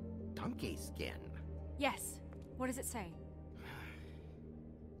 Donkey skin. Yes. What does it say?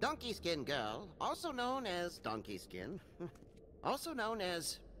 Donkey Skin Girl, also known as Donkey Skin, also known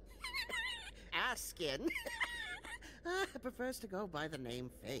as Ass Skin, prefers to go by the name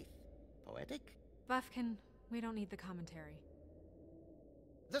Faith. Poetic? Buffkin, we don't need the commentary.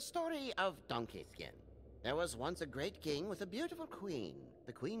 The story of Donkey Skin. There was once a great king with a beautiful queen.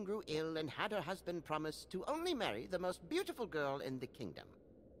 The queen grew ill and had her husband promise to only marry the most beautiful girl in the kingdom.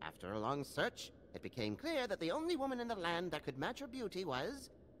 After a long search, it became clear that the only woman in the land that could match her beauty was...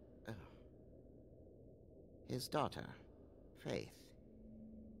 his daughter, Faith.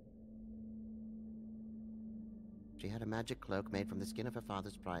 She had a magic cloak made from the skin of her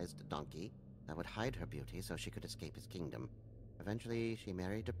father's prized donkey that would hide her beauty so she could escape his kingdom. Eventually, she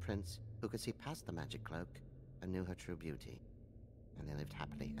married a prince who could see past the magic cloak and knew her true beauty. And they lived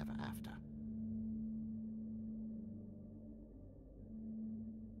happily ever after.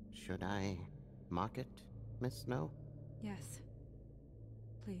 Should I mark it, Miss Snow? Yes.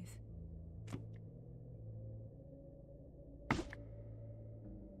 Please.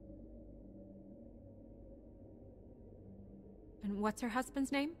 And what's her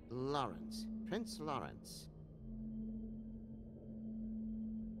husband's name? Lawrence. Prince Lawrence.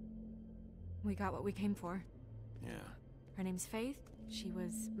 We got what we came for. Yeah. Her name's Faith. She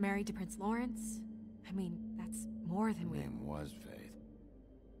was married to Prince Lawrence. I mean, that's more than Her name was Faith.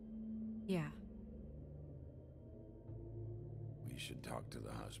 Yeah. We should talk to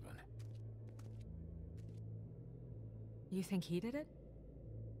the husband. You think he did it?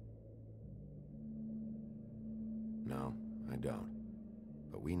 No, I don't.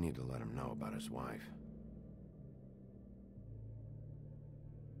 But we need to let him know about his wife.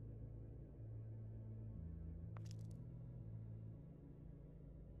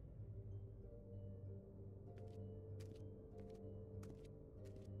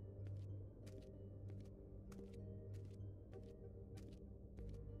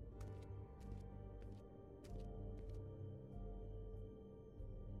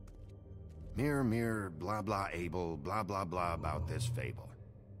 Mirror, mirror, blah blah able, blah blah blah about this fable.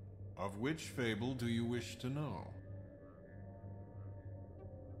 Of which fable do you wish to know?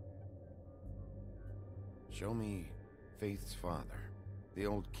 Show me Faith's father, the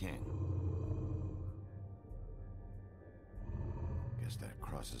old king. Guess that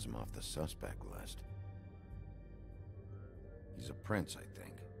crosses him off the suspect list. He's a prince, I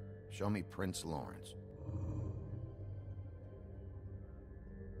think. Show me Prince Lawrence.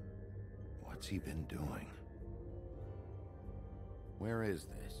 What's he been doing? Where is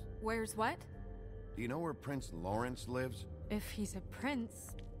this? Where's what? Do you know where Prince Lawrence lives? If he's a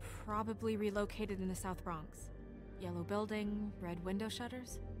prince, probably relocated in the South Bronx. Yellow building, red window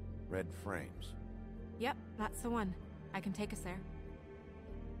shutters? Red frames. Yep, that's the one. I can take us there.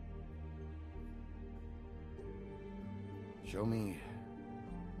 Show me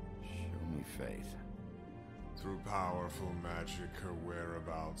Faith. Through powerful magic, her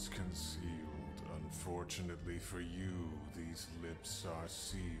whereabouts concealed. Unfortunately for you, these lips are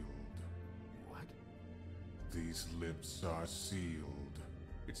sealed. What? These lips are sealed.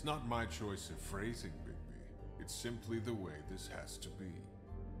 It's not my choice of phrasing, Bigby. It's simply the way this has to be.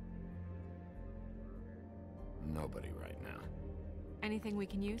 Nobody right now. Anything we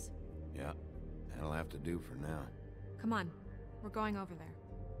can use? Yeah, that'll have to do for now. Come on, we're going over there.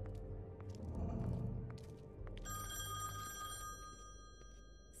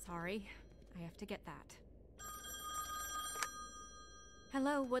 Sorry, I have to get that.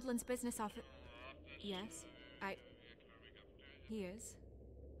 Hello, Woodland's business office. Yes, He is.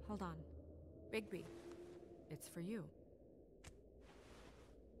 Hold on. Bigby, it's for you.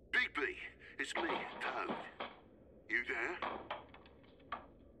 Bigby, it's me, Toad. You there?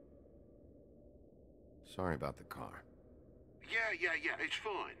 Sorry about the car. Yeah, it's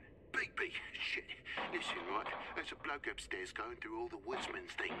fine. Bigby, shit. Listen, right, there's a bloke upstairs going through all the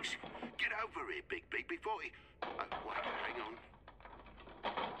woodsman's things. Get over here, Bigby, before he... Oh, wait, hang on.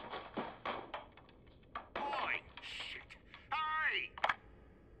 Oi, shit. Hey!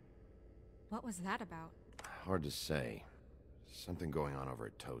 What was that about? Hard to say. Something going on over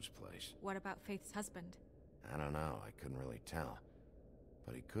at Toad's place. What about Faith's husband? I don't know, I couldn't really tell.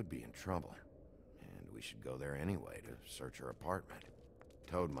 But he could be in trouble. And we should go there anyway to search her apartment.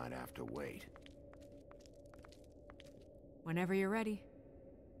 Toad might have to wait. Whenever you're ready.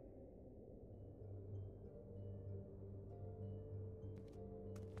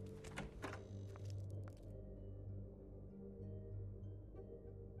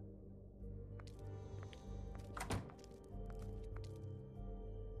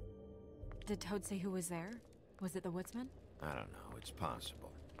 Did Toad say who was there? Was it the woodsman? I don't know, it's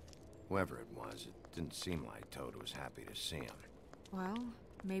possible. Whoever it was, it didn't seem like Toad was happy to see him. Well,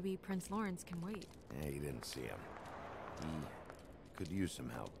 Maybe Prince Lawrence can wait. Yeah, you didn't see him. He could use some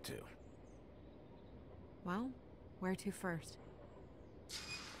help, too. Well, where to first?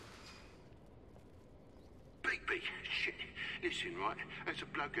 Bigby, shit. Listen, right, there's a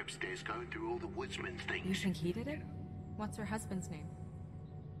bloke upstairs going through all the woodsman's things. You think he did it? What's her husband's name?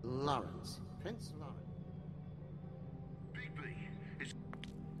 Lawrence. Prince Lawrence. Bigby, is...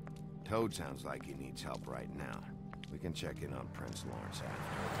 Toad sounds like he needs help right now. We can check in on Prince Lawrence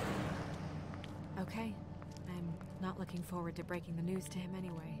after. Okay. I'm not looking forward to breaking the news to him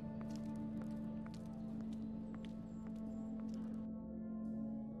anyway.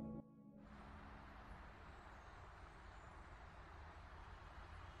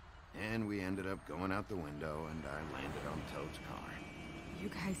 And we ended up going out the window, and I landed on Toad's car. You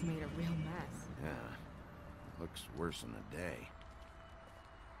guys made a real mess. Yeah. Looks worse in the day.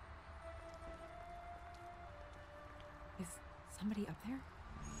 Is somebody up there?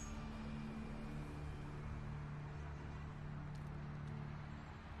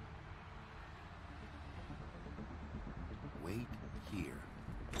 Wait here.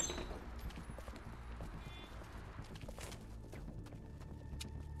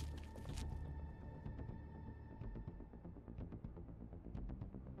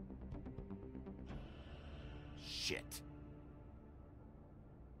 Shit.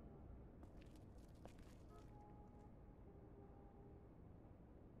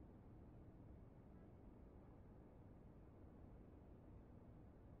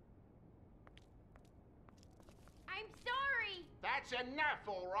 I'm sorry! That's enough,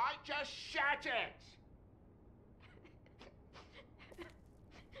 all right? Just shut it!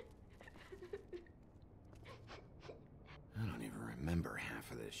 I don't even remember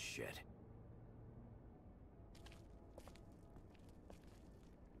half of this shit.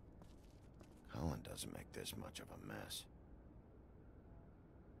 Colin doesn't make this much of a mess.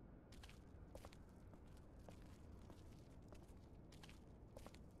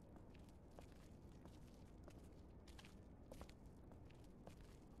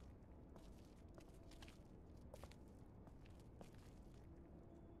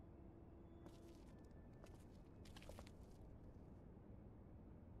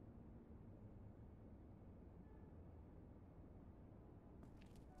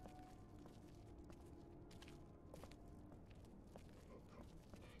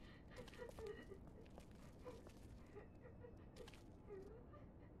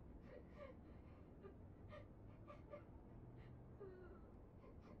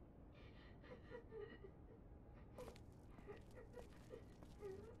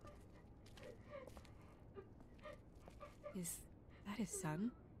 Is that his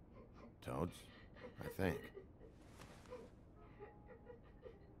son? Toad's? I think.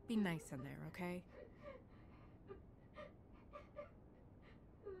 Be nice in there, okay?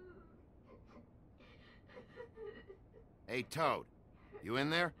 Hey, Toad. You in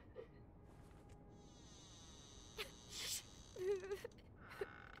there?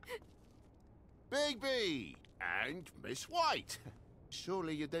 Bigby! And Miss White!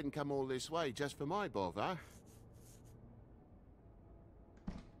 Surely you didn't come all this way just for my bother?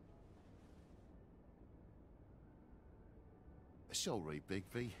 Sorry,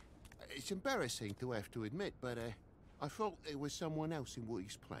 Bigby. It's embarrassing to have to admit, but I thought there was someone else in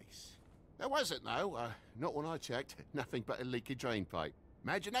Woody's place. There wasn't, though. Not when I checked. Nothing but a leaky drain pipe.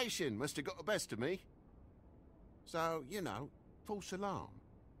 Imagination must have got the best of me. So, you know, false alarm.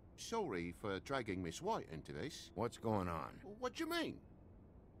 Sorry for dragging Miss White into this. What's going on? What do you mean?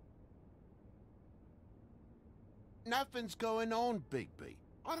 Nothing's going on, Bigby.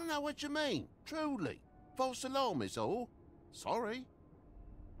 I don't know what you mean. Truly. False alarm is all. Sorry.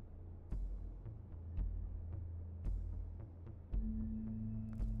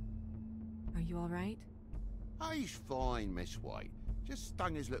 Are you all right? He's fine, Miss White. Just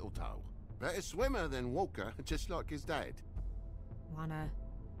stung his little toe. Better swimmer than walker, just like his dad. Wanna...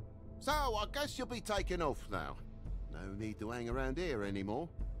 So, I guess you'll be taking off now. No need to hang around here anymore.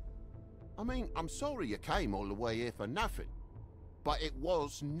 I mean, I'm sorry you came all the way here for nothing. But it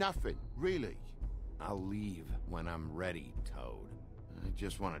was nothing, really. I'll leave when I'm ready, Toad. I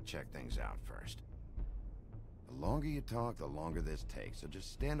just want to check things out first. The longer you talk, the longer this takes, so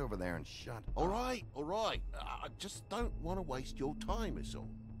just stand over there and shut up. All right. I just don't want to waste your time, is all.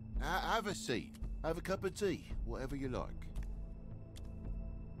 Have a seat. Have a cup of tea. Whatever you like.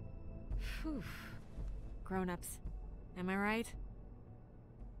 Phew. Grown-ups. Am I right?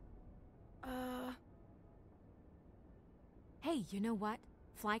 Hey, you know what?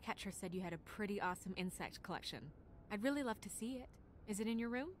 Flycatcher said you had a pretty awesome insect collection. I'd really love to see it. Is it in your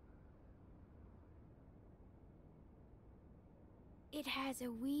room? it has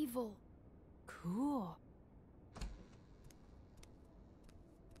a weevil. Cool.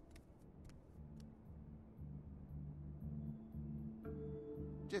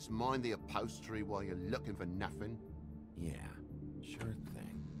 Just mind the upholstery while you're looking for nothing. Yeah, sure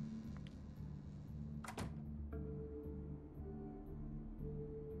thing.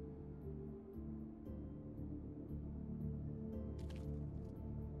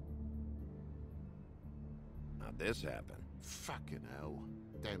 How'd this happen? Fucking hell.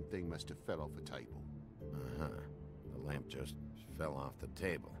 Damn thing must have fell off a table. Uh-huh. The lamp just fell off the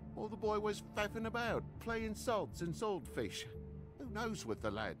table. Or the boy was faffing about, playing sods and swordfish. Who knows with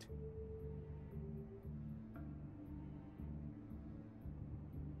the lad?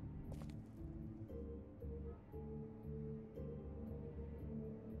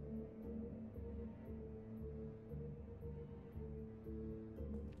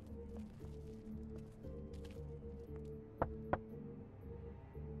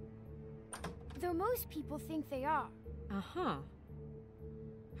 Though most people think they are. Uh-huh.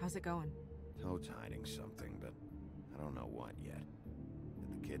 How's it going? Toad's hiding something, but I don't know what yet.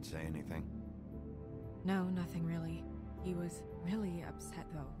 Did the kid say anything? No, nothing really. He was really upset,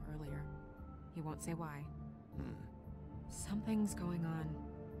 though, earlier. He won't say why. Something's going on.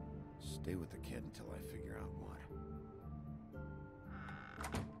 Stay with the kid until I figure out what.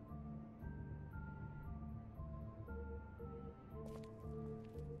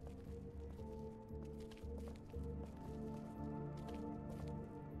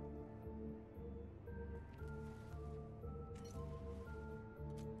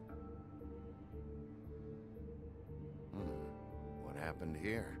 What happened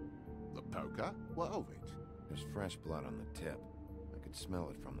here? The poker? What of it? There's fresh blood on the tip. I could smell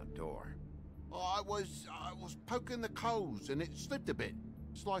it from the door. I was poking the coals and it slipped a bit.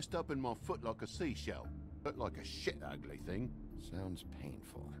 Sliced up in my foot like a seashell. Looked like a shit ugly thing. Sounds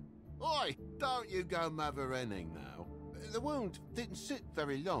painful. Oi! Don't you go mother-henning now. The wound didn't sit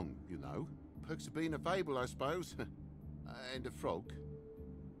very long, you know. Perks of being a fable, I suppose. And a frog.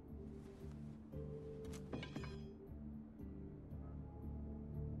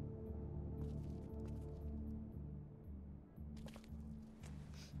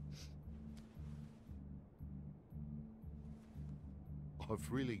 I've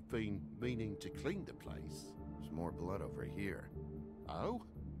really been meaning to clean the place. There's more blood over here. Oh?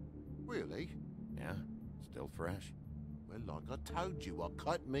 Really? Yeah? Still fresh? Well, like I told you, I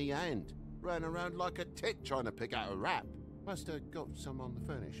cut me hand. Ran around like a tit trying to pick out a wrap. Must have got some on the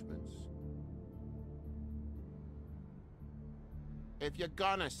furnishments. If you're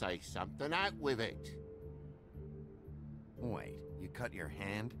gonna say something, out with it. Wait, you cut your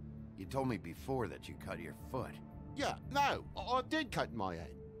hand? You told me before that you cut your foot. Yeah, no, I did cut my hand.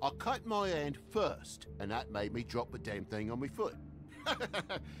 I cut my hand first, and that made me drop the damn thing on my foot.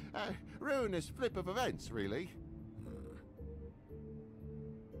 Ruinous flip of events, really.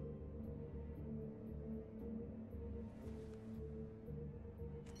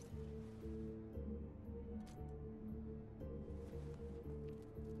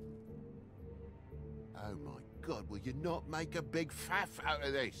 Oh my God, will you not make a big faff out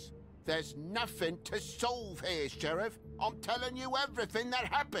of this? There's nothing to solve here, Sheriff. I'm telling you everything that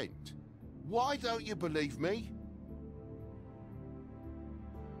happened. Why don't you believe me?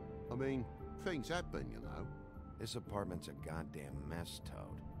 I mean, things happen, you know. This apartment's a goddamn mess,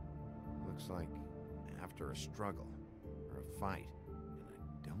 Toad. Looks like after a struggle, or a fight. And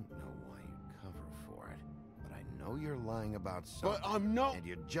I don't know why you'd cover for it, but I know you're lying about something. But I'm not... And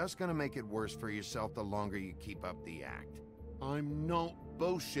you're just gonna make it worse for yourself the longer you keep up the act. I'm not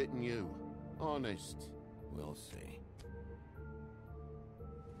bullshitting you. Honest. We'll see.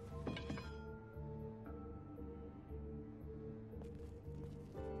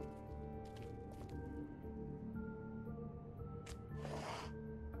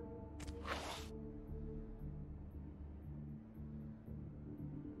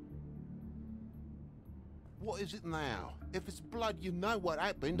 What is it now? If it's blood, you know what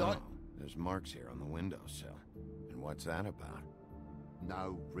happened. No, there's marks here on the windowsill. And what's that about?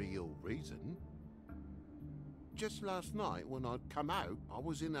 No real reason. Just last night, when I'd come out, I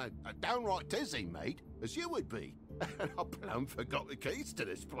was in a downright tizzy, mate, as you would be. And I plumb forgot the keys to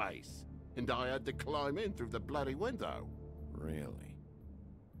this place. And I had to climb in through the bloody window. Really?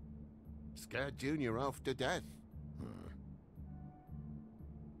 Scared Junior off to death.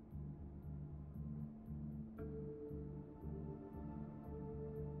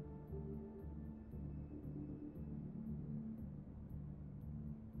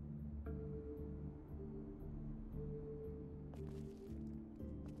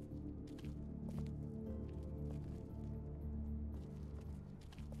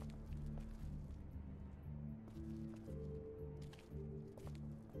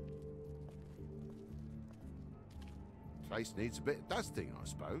 Place needs a bit of dusting, I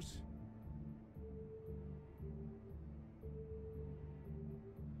suppose.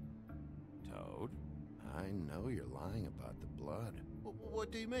 Toad, I know you're lying about the blood.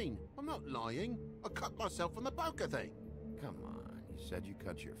 What do you mean? I'm not lying. I cut myself on the poker thing. Come on, you said you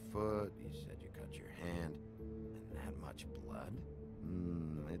cut your foot, you said you cut your hand, and that much blood?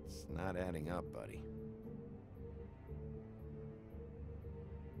 It's not adding up, buddy.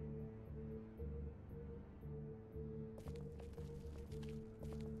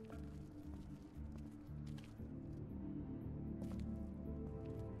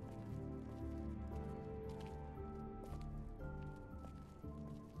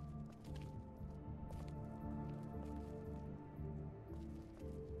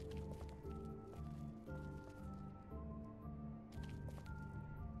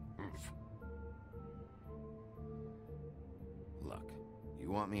 Look, you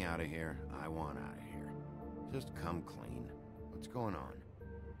want me out of here, I want out of here. Just come clean. What's going on?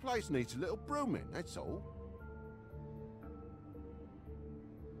 Place needs a little brooming, that's all.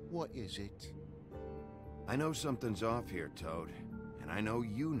 What is it? I know something's off here, Toad. And I know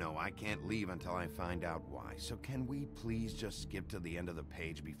you know I can't leave until I find out why. So can we please just skip to the end of the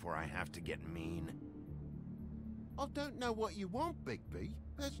page before I have to get mean? I don't know what you want, Bigby.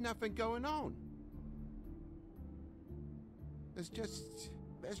 There's nothing going on. There's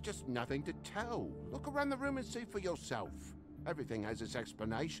just nothing to tell. Look around the room and see for yourself. Everything has its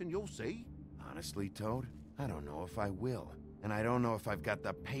explanation, you'll see. Honestly, Toad, I don't know if I will. And I don't know if I've got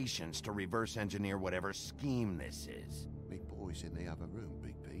the patience to reverse engineer whatever scheme this is. Me boy's in the other room,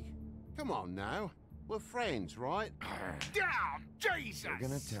 Bigby. Come on now. We're friends, right? Damn, Jesus! You're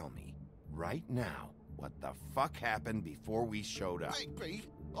gonna tell me, right now, what the fuck happened before we showed up. Bigby,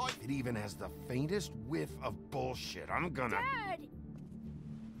 If it even has the faintest whiff of bullshit, I'm gonna... Dad!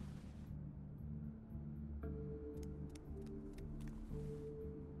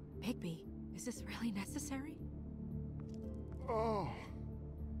 Bigby, is this really necessary? Oh.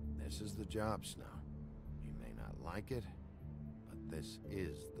 This is the job, Snow. You may not like it, but this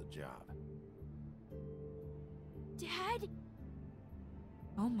is the job. Dad?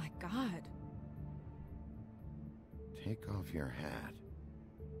 Oh my god. Take off your hat.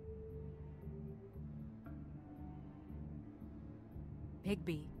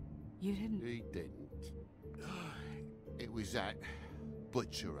 Bigby, you didn't... He didn't. It was that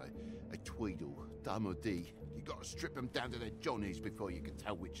butcher, a Tweedle, Dumody. You gotta strip them down to their johnnies before you can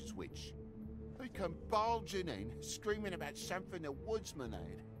tell which is which. They come bulging in, screaming about something the woodsman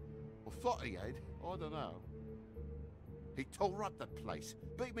had. Or thought he had, I don't know. He tore up the place,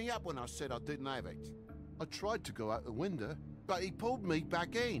 beat me up when I said I didn't have it. I tried to go out the window, but he pulled me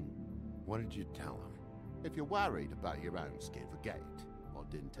back in. What did you tell him? If you're worried about your own skin, forget it. I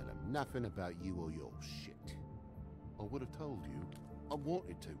didn't tell him nothing about you or your shit. I would have told you. I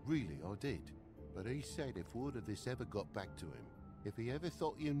wanted to, really, I did. But he said if word of this ever got back to him, if he ever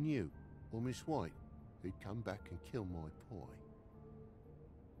thought you knew, or Miss White, he'd come back and kill my boy.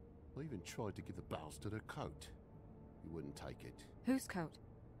 I even tried to give the bastard a coat. He wouldn't take it. Whose coat?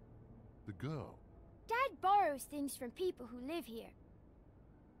 The girl. Dad borrows things from people who live here.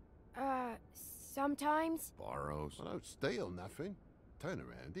 Sometimes. Borrows? I don't steal nothing. Turn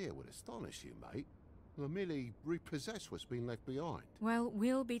around here would astonish you, mate. I merely repossess what's been left behind. Well,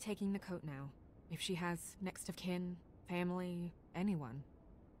 we'll be taking the coat now. If she has next of kin, family, anyone.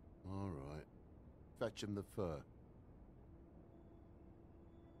 All right. Fetch him the fur.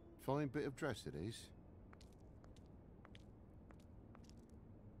 Fine bit of dress it is.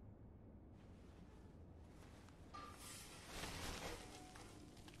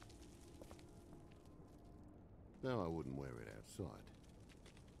 No, I wouldn't wear it outside.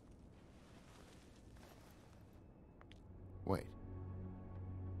 Wait.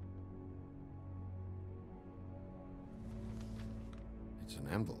 It's an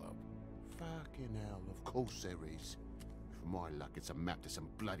envelope. Fucking hell, of course there is. For my luck, it's a map to some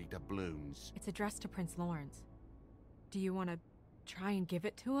bloody doubloons. It's addressed to Prince Lawrence. Do you want to try and give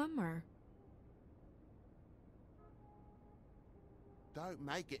it to him, or...? Don't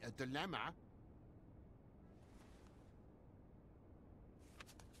make it a dilemma.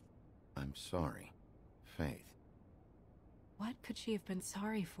 I'm sorry, Faith. What could she have been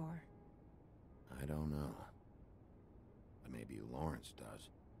sorry for? I don't know. But maybe Lawrence does.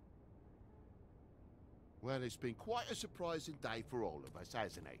 Well, it's been quite a surprising day for all of us,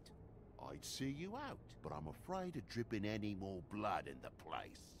 hasn't it? I'd see you out, but I'm afraid of dripping any more blood in the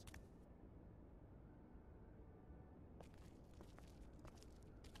place.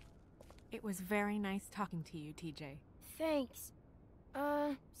 It was very nice talking to you, TJ. Thanks.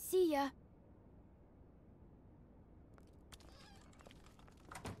 See ya.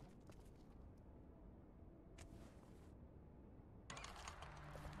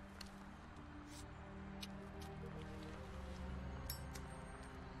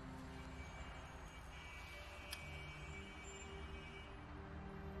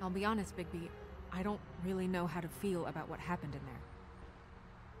 I'll be honest, Bigby, I don't really know how to feel about what happened in there.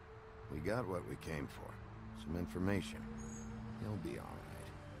 We got what we came for. Some information. He'll be all right.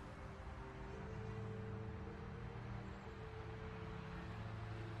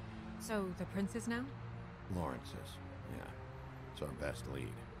 So, the prince is now? Lawrence is, yeah. It's our best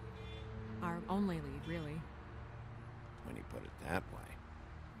lead. Our only lead, really. When you put it that way.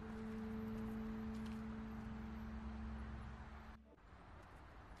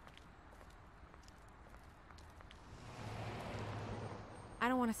 I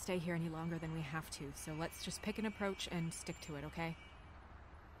don't want to stay here any longer than we have to, so let's just pick an approach and stick to it, okay?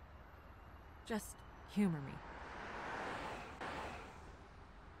 Just humor me.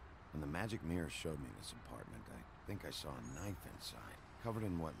 When the magic mirror showed me this apartment, I think I saw a knife inside, covered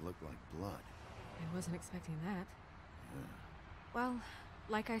in what looked like blood. I wasn't expecting that. Yeah. Well,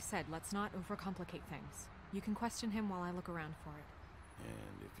 like I said, let's not overcomplicate things. You can question him while I look around for it.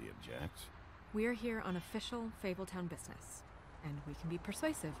 And if he objects? We're here on official Fabletown business, and we can be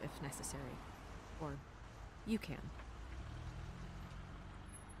persuasive if necessary. Or you can.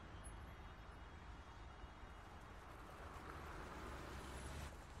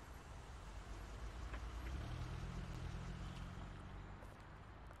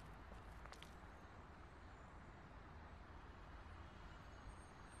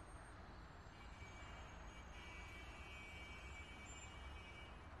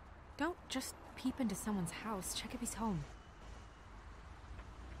 Don't just peep into someone's house. Check if he's home.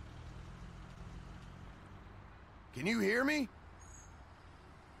 Can you hear me?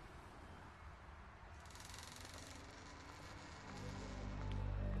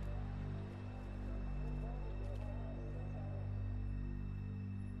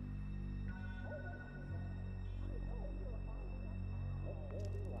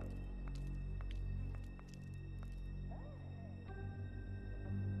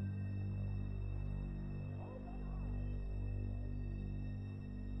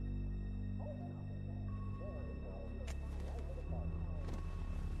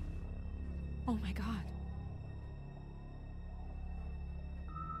 Oh my God.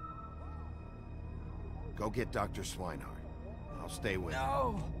 Go get Dr. Swinehart. I'll stay with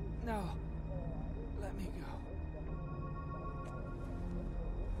him. No. Let me go.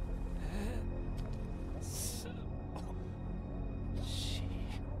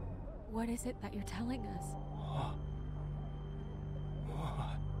 What is it that you're telling us?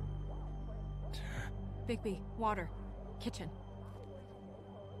 Bigby, water. Kitchen.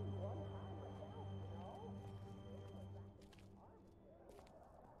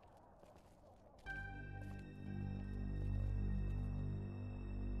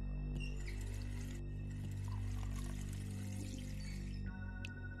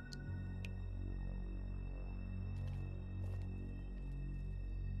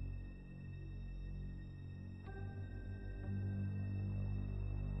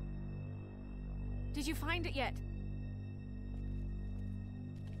 Did you find it yet?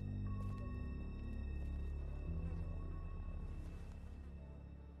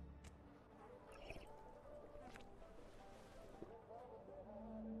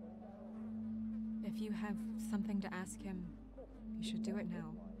 If you have something to ask him, you should do it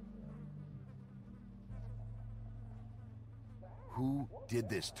now. Who did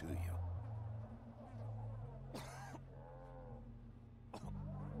this to you?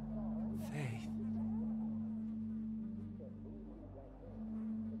 Faith.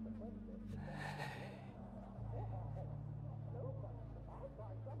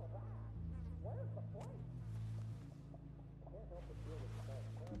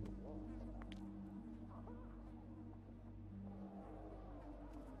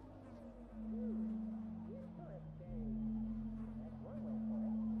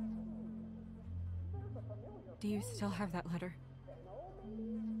 Do you still have that letter?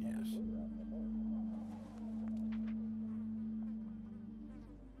 Yes.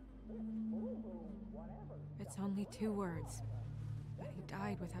 It's only 2 words, but he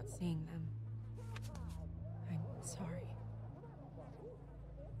died without seeing them. I'm sorry.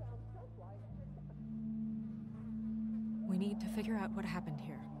 We need to figure out what happened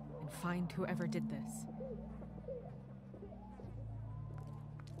here and find whoever did this.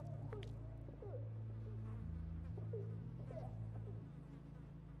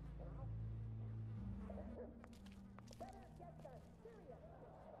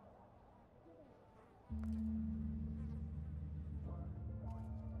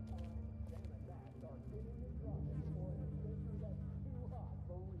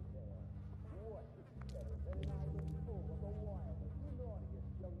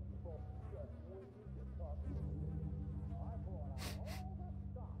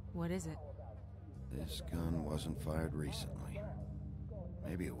 What is it? This gun wasn't fired recently.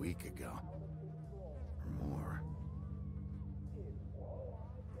 Maybe a week ago. Or more.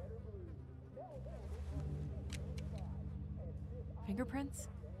 Fingerprints?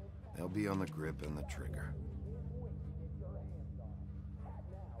 They'll be on the grip and the trigger.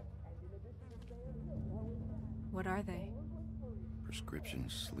 What are they? Prescription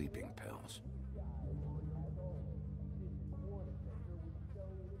sleeping pills.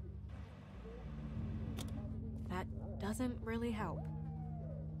 That doesn't really help.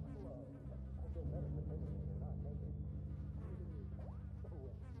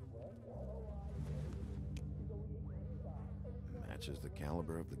 Matches the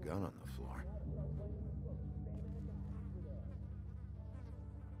caliber of the gun on the floor.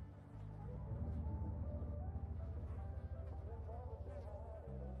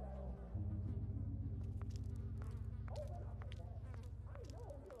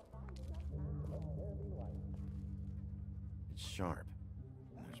 It's sharp.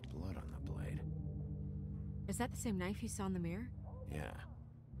 And there's blood on the blade. Is that the same knife you saw in the mirror? Yeah.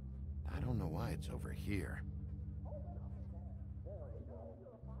 I don't know why it's over here.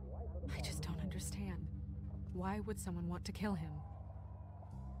 I just don't understand. Why would someone want to kill him?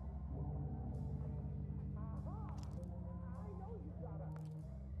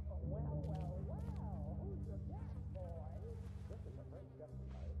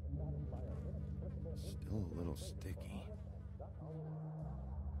 Still a little sticky.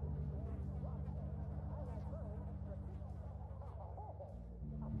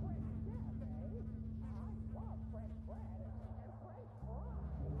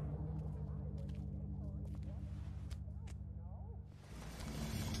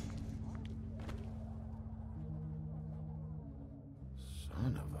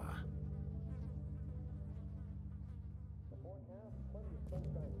 Son of a...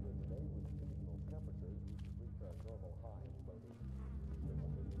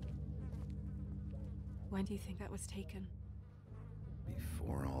 When do you think that was taken?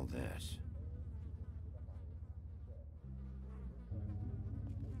 Before all this.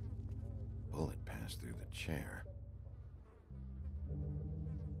 Bullet passed through the chair.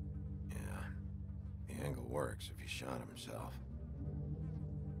 Yeah. The angle works if he shot himself.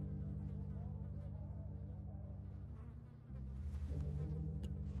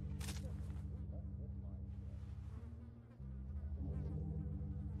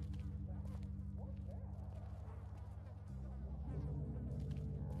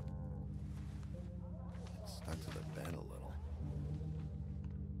 Stuck to the bed a little.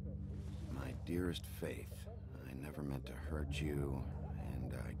 My dearest Faith, I never meant to hurt you,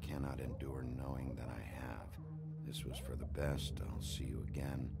 and I cannot endure knowing that I have. This was for the best. I'll see you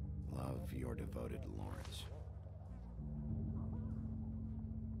again. Love, your devoted Lawrence.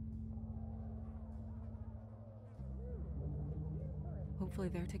 Hopefully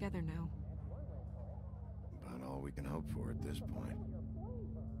they're together now. About all we can hope for at this point.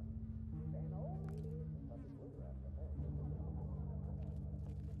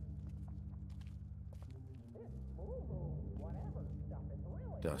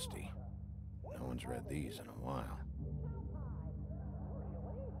 Dusty. No one's read these in a while.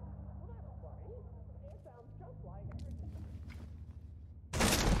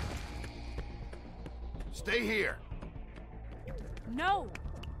 Stay here! No!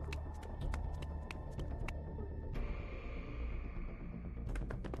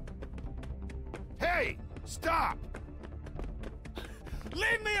 Hey! Stop!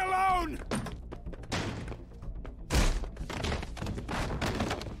 Leave me alone!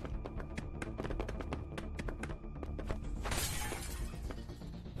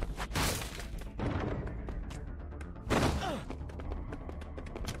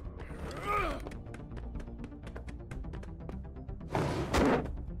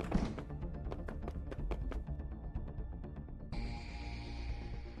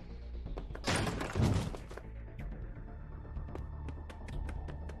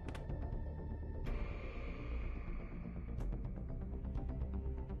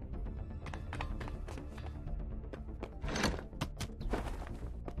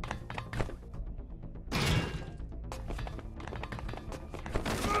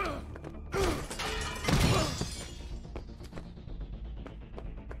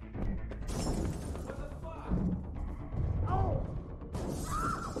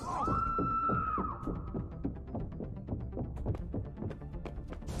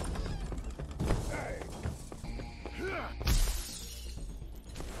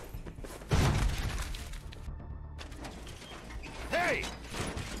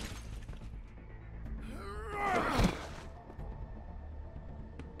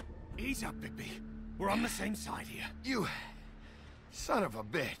 Ease up, Bigby. We're on the same side here. You son of a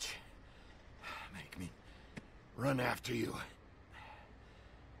bitch. Make me run after you.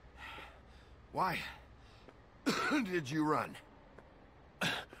 Why did you run?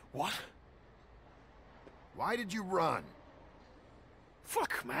 What? Why did you run?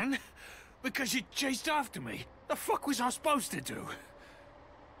 Fuck, man. Because you chased after me. The fuck was I supposed to do?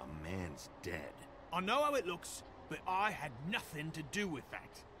 A man's dead. I know how it looks, but I had nothing to do with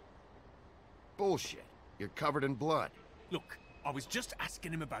that. Bullshit. You're covered in blood. Look, I was just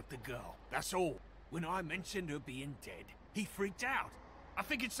asking him about the girl, that's all. When I mentioned her being dead, he freaked out. I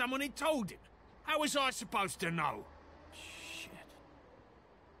figured someone had told him. How was I supposed to know? Shit.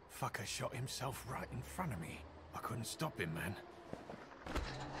 Fucker shot himself right in front of me. I couldn't stop him, man.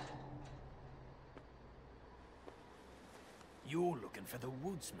 You're looking for the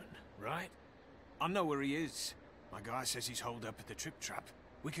woodsman, right? I know where he is. My guy says he's holed up at the Trip Trap.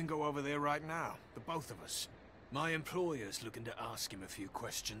 We can go over there right now, the both of us. My employer's looking to ask him a few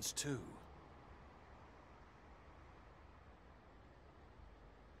questions, too.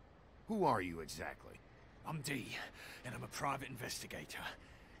 Who are you exactly? I'm D, and I'm a private investigator.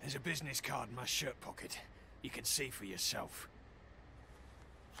 There's a business card in my shirt pocket. You can see for yourself.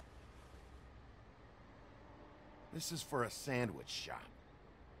 This is for a sandwich shop.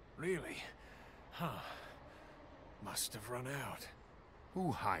 Really? Huh. Must have run out.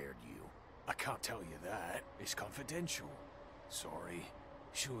 Who hired you? I can't tell you that. It's confidential. Sorry.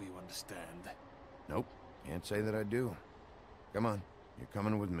 Sure you understand. Nope. Can't say that I do. Come on. You're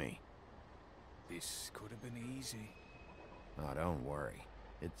coming with me. This could have been easy. Oh, don't worry.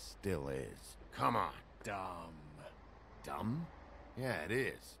 It still is. Come on. Dumb. Dumb? Yeah, it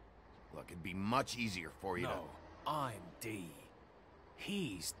is. Look, it'd be much easier for you No, I'm D.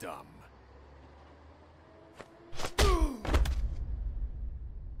 He's dumb.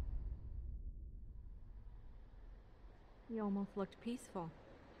 You almost looked peaceful.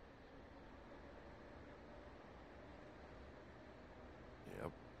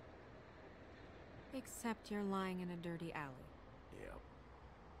 Yep. Except you're lying in a dirty alley. Yep.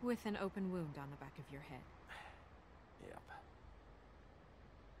 With an open wound on the back of your head. Yep.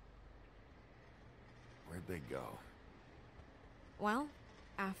 Where'd they go? Well,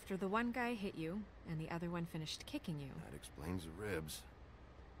 after the one guy hit you, and the other one finished kicking you. That explains the ribs.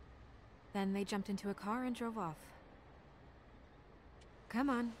 Then they jumped into a car and drove off. Come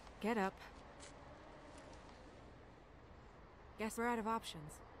on, get up. Guess we're out of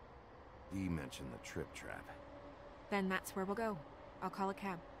options. Dee mentioned the Trip Trap. Then that's where we'll go. I'll call a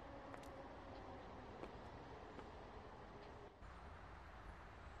cab.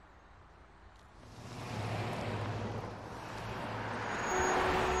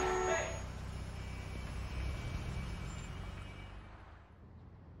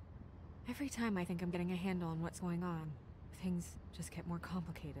 Every time I think I'm getting a handle on what's going on, things just get more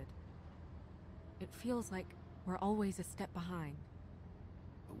complicated. It feels like we're always a step behind.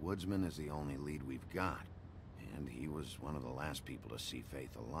 The woodsman is the only lead we've got, and he was one of the last people to see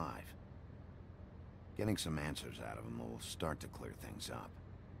Faith alive. Getting some answers out of him will start to clear things up.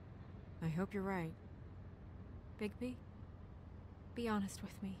 I hope you're right. Bigby, be honest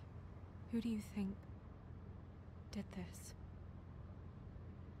with me. Who do you think did this?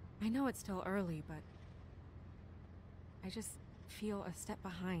 I know it's still early, but I just feel a step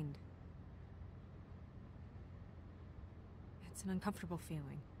behind. It's an uncomfortable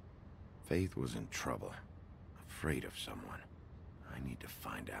feeling. Faith was in trouble, afraid of someone. I need to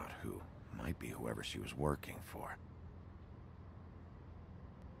find out who. Might be whoever she was working for.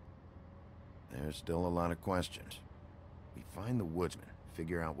 There's still a lot of questions. We find the woodsman,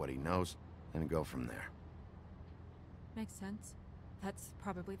 figure out what he knows, and go from there. Makes sense. That's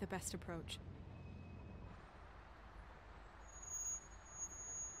probably the best approach.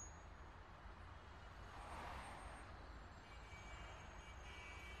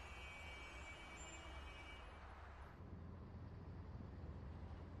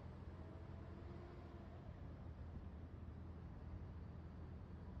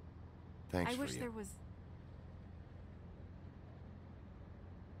 Thanks I for wish you. there was...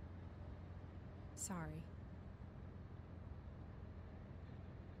 Sorry.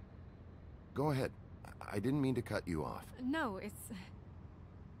 Go ahead. I didn't mean to cut you off. No, it's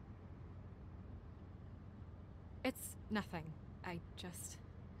nothing. I just...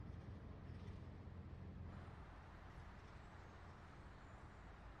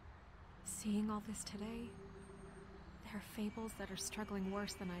 Seeing all this today, there are fables that are struggling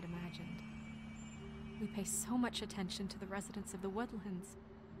worse than I'd imagined. We pay so much attention to the residents of the woodlands.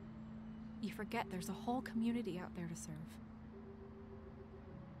 You forget there's a whole community out there to serve.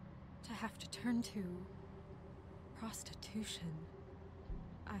 to have to turn to prostitution.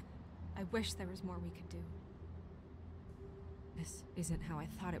 I wish there was more we could do. This isn't how I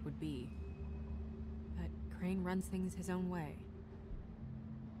thought it would be. But Crane runs things his own way.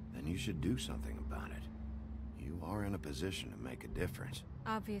 Then you should do something about it. You are in a position to make a difference.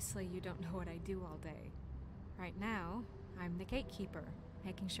 Obviously, you don't know what I do all day. Right now, I'm the gatekeeper,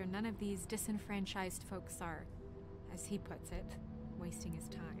 making sure none of these disenfranchised folks are, as he puts it, wasting his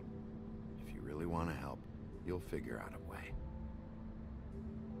time. If you really want to help, you'll figure out a way.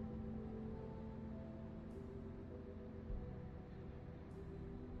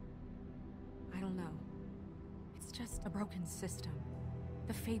 I don't know. It's just a broken system.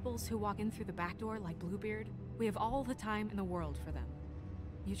 The Fables who walk in through the back door like Bluebeard, we have all the time in the world for them.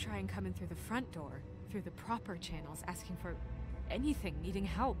 You try and come in through the front door, through the proper channels, asking for anything, needing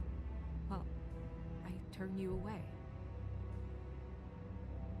help. Well, I turn you away.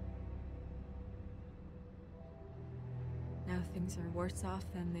 Now things are worse off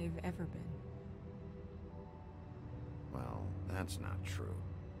than they've ever been. Well, that's not true.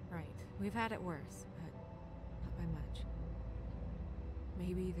 Right. We've had it worse, but not by much.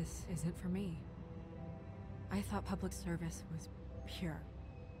 Maybe this isn't for me. I thought public service was pure.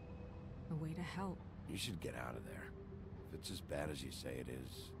 A way to help. You should get out of there. If it's as bad as you say it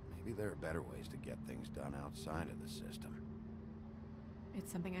is, maybe there are better ways to get things done outside of the system.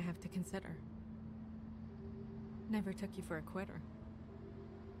 It's something I have to consider. Never took you for a quitter.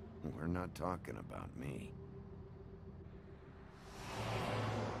 We're not talking about me.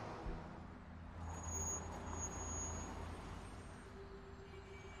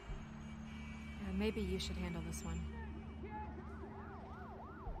 Maybe you should handle this one.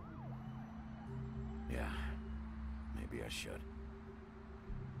 Yeah, maybe I should.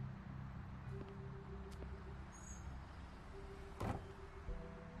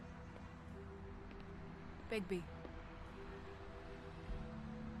 Bigby.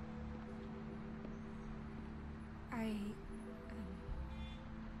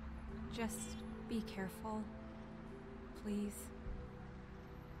 Just be careful, please.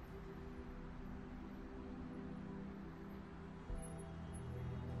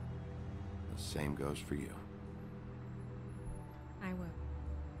 The same goes for you. I will.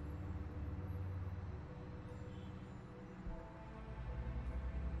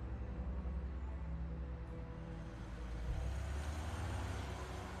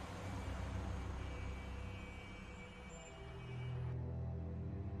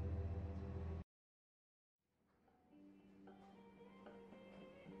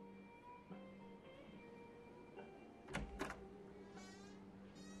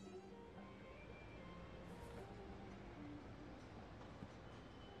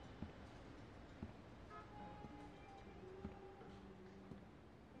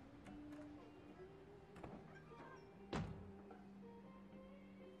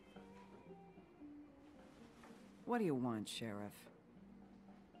 What do you want, Sheriff?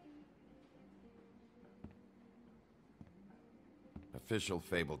 Official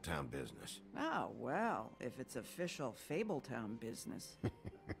Fabletown business. Oh, well, if it's official Fabletown business.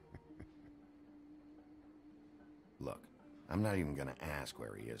 Look, I'm not even gonna ask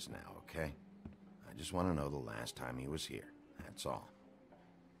where he is now, okay? I just want to know the last time he was here. That's all.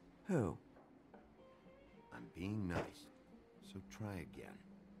 Who? I'm being nice, so try again.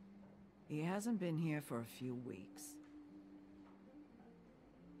 He hasn't been here for a few weeks.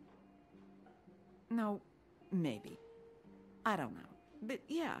 No, maybe. I don't know. But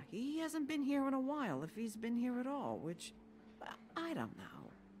yeah, he hasn't been here in a while, if he's been here at all, which... I don't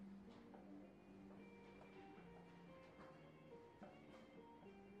know.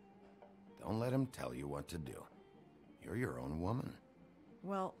 Don't let him tell you what to do. You're your own woman.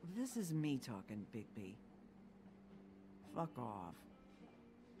 Well, this is me talking, Bigby. Fuck off.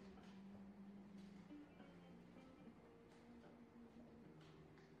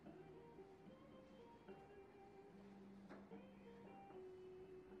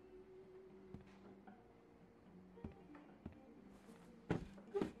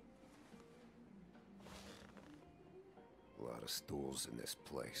 A lot of stools in this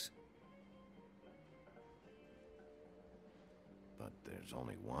place. But there's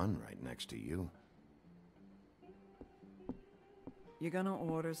only one right next to you. You gonna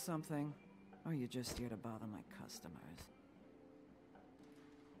order something? Or you just here to bother my customers?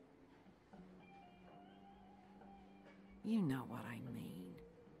 You know what I mean.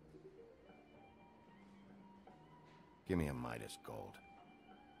 Give me a Midas Gold.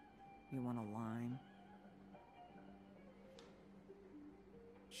 You want a lime?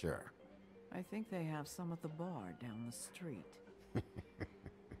 Sure. I think they have some at the bar down the street.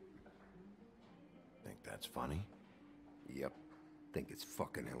 that's funny? Yep. Think it's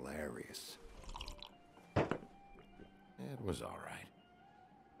fucking hilarious. It was all right.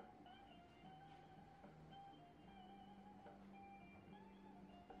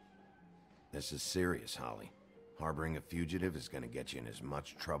 This is serious, Holly. Harboring a fugitive is gonna get you in as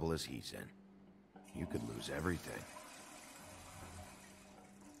much trouble as he's in. You could lose everything.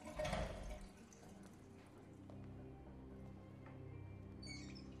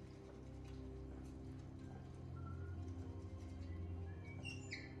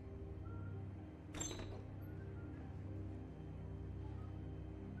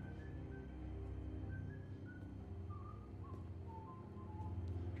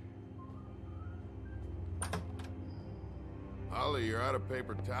 Holly, you're out of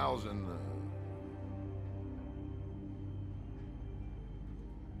paper towels and,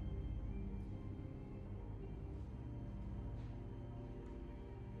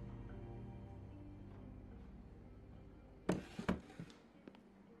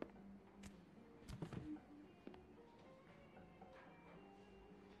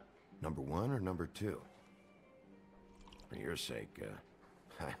 Number 1 or number 2? For your sake,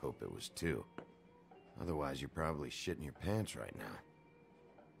 I hope it was 2. Otherwise, you're probably shitting your pants right now.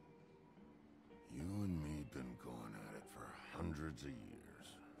 You and me been going at it for hundreds of years.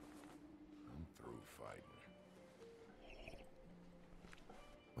 I'm through fighting.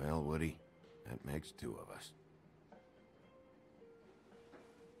 Well, Woody, that makes 2 of us.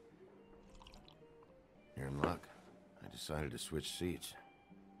 You're in luck. I decided to switch seats.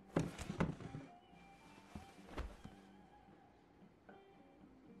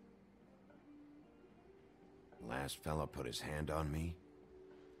 Last fella put his hand on me,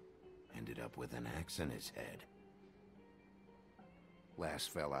 ended up with an axe in his head.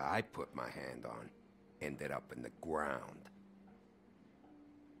 Last fella I put my hand on ended up in the ground.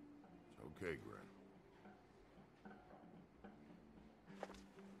 It's okay, Gren.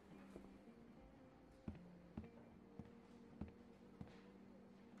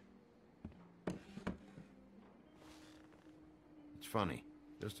 It's funny.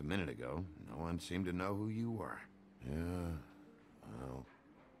 Just a minute ago, no one seemed to know who you were. Yeah, well,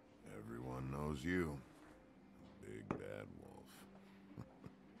 everyone knows you. Big Bad Wolf.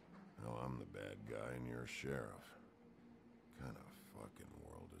 Now I'm the bad guy and you're sheriff. Kind of fucking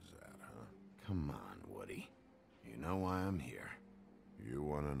world is that, huh? Come on, Woody. You know why I'm here. You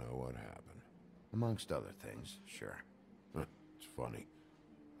want to know what happened? Amongst other things, sure. It's funny.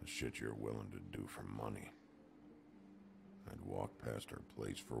 The shit you're willing to do for money. I'd walk past her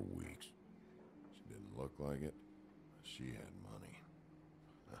place for weeks. She didn't look like it, but she had money.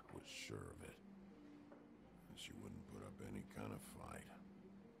 I was sure of it. And she wouldn't put up any kind of fight.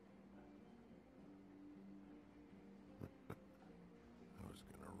 I was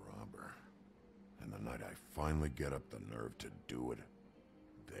gonna rob her. And the night I finally get up the nerve to do it,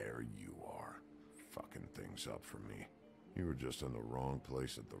 there you are, fucking things up for me. You were just in the wrong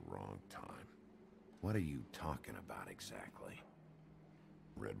place at the wrong time. What are you talking about exactly?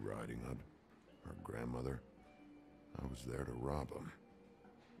 Red Riding Hood, her grandmother. I was there to rob him.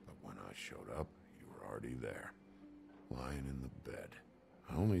 But when I showed up, you were already there, lying in the bed.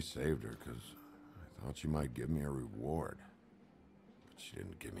 I only saved her because I thought she might give me a reward. But she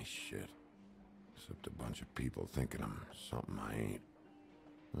didn't give me shit. Except a bunch of people thinking I'm something I ain't.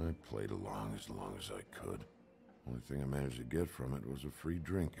 I played along as I could. Only thing I managed to get from it was a free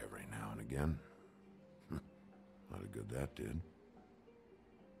drink every now and again. Not a good that did.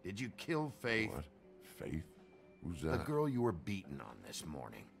 Did you kill Faith? What? Faith? Who's that? The girl you were beaten on this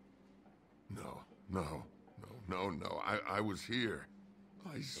morning. No. I was here.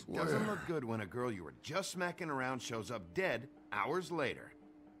 I swear. It doesn't look good when a girl you were just smacking around shows up dead hours later.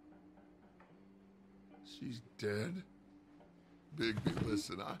 She's dead? Bigby,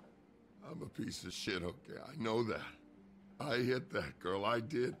 listen, I'm a piece of shit, okay? I know that. I hit that girl, I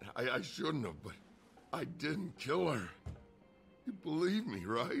did. I shouldn't have, but I didn't kill her. You believe me,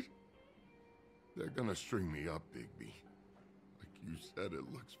 right? They're gonna string me up, Bigby. Like you said,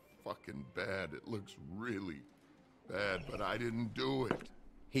 it looks fucking bad. It looks really bad, but I didn't do it.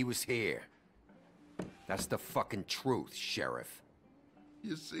 He was here. That's the fucking truth, Sheriff.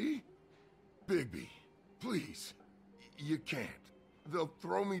 You see? Bigby, please. You can't. They'll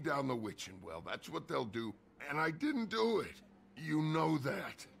throw me down the witching well. That's what they'll do. And I didn't do it. You know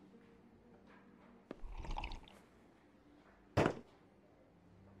that.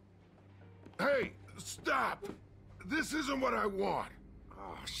 Hey, stop! This isn't what I want.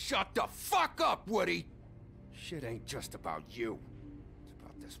 Oh, shut the fuck up, Woody! Shit ain't just about you. It's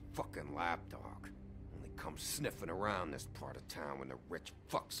about this fucking lapdog. Only comes sniffing around this part of town when the rich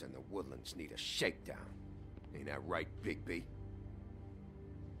fucks in the woodlands need a shakedown. Ain't that right, Bigby?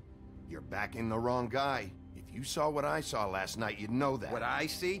 You're backing the wrong guy. If you saw what I saw last night, you'd know that. What I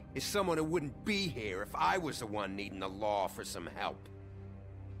see is someone who wouldn't be here if I was the one needing the law for some help.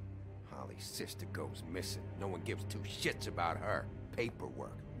 Holly's sister goes missing. No one gives two shits about her.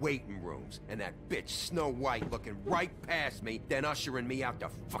 Paperwork, waiting rooms, and that bitch Snow White looking right past me, then ushering me out the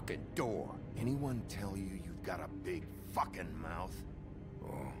fucking door. Anyone tell you you've got a big fucking mouth?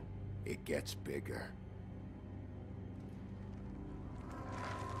 Oh, it gets bigger.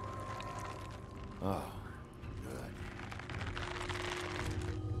 Oh, good.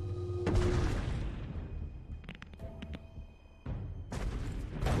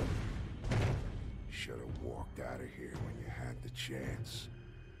 Should have walked out of here when you had the chance.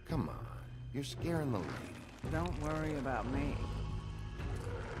 Come on, you're scaring the lady. Don't worry about me.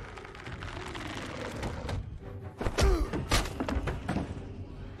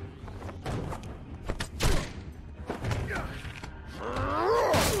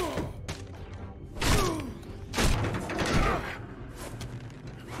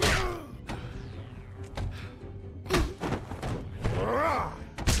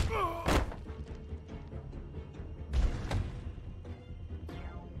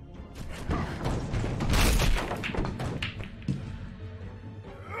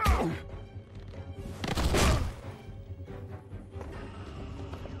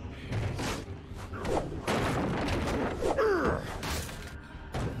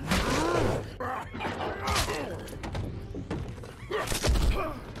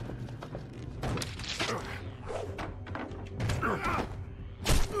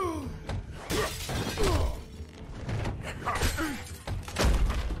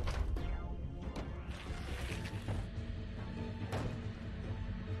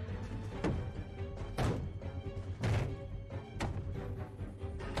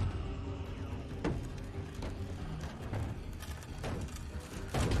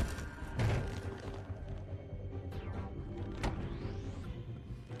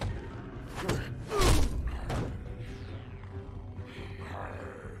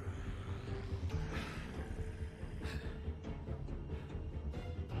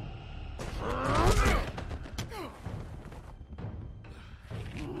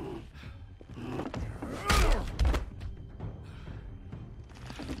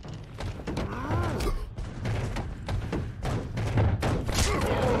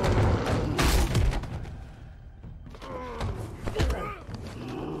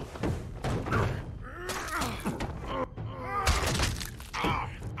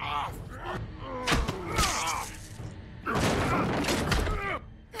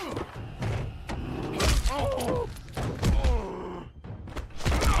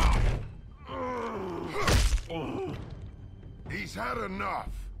 He's had enough.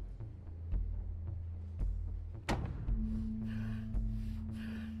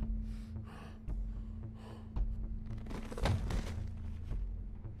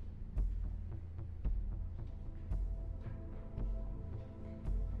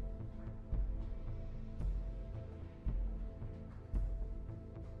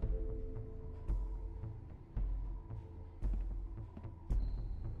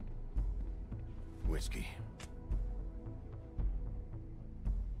 Whiskey.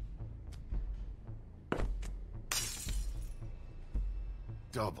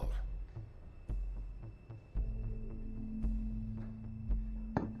 Double.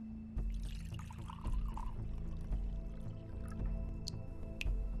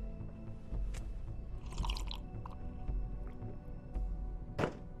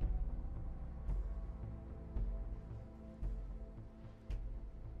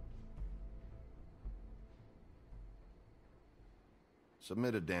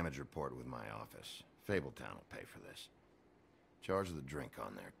 Submit a damage report with my office. Fabletown will pay for this. Charge the drink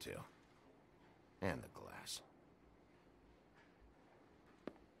on there, too. And the glass.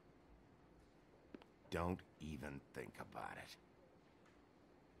 Don't even think about it.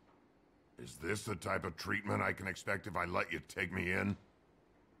 Is this the type of treatment I can expect if I let you take me in?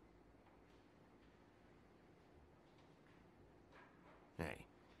 Hey,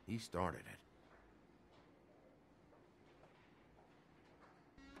 he started it.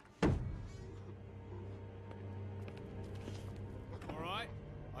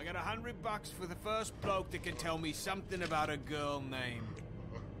 I got $100 for the first bloke that can tell me something about a girl named...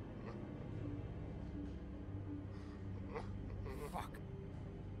 Fuck.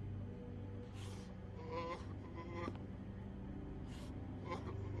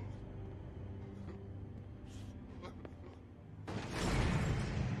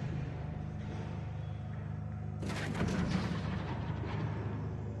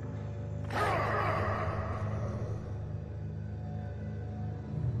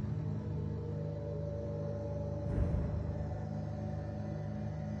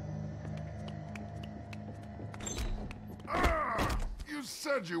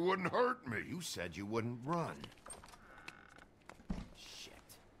 said you wouldn't hurt me. You said you wouldn't run. Shit.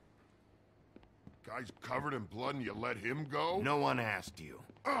 Guy's covered in blood and you let him go? No one asked you.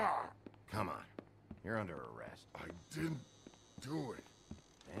 Ah! Come on. You're under arrest. I didn't do it.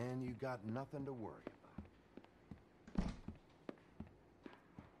 And you got nothing to worry about.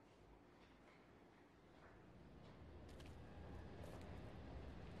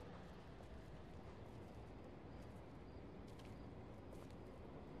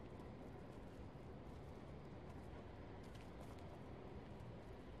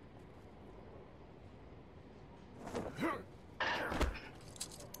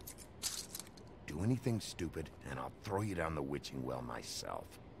 Do anything stupid, and I'll throw you down the witching well myself.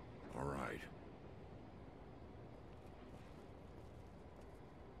 All right.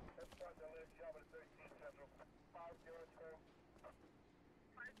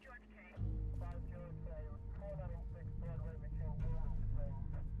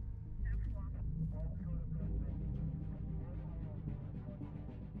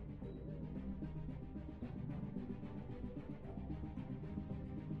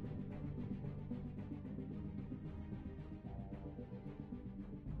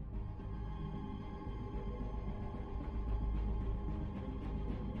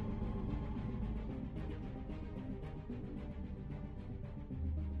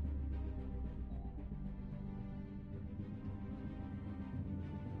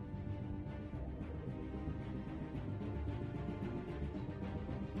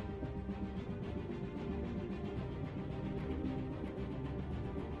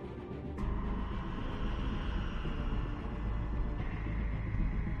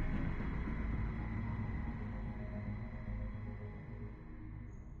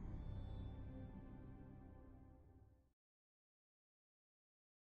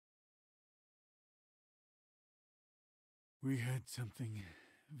 We had something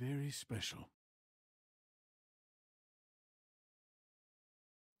very special.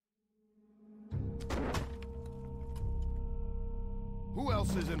 Who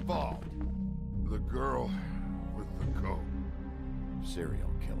else is involved? The girl with the coat.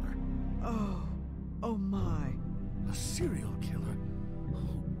 Serial killer. Oh my. A serial killer?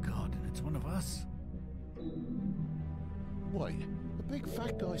 Oh God, and it's one of us? Wait, the big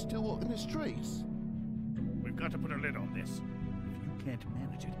fat guy still walking the streets? We've got to put a lid on this. If you can't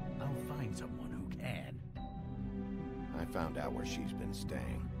manage it, I'll find someone who can. I found out where she's been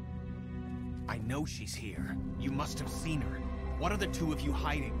staying. I know she's here. You must have seen her. What are the two of you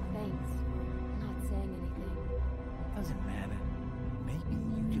hiding? Thanks for not saying anything. Doesn't matter. Maybe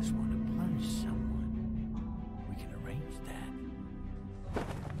you just want to punish someone. We can arrange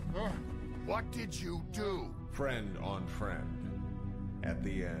that. What did you do? Friend on friend. At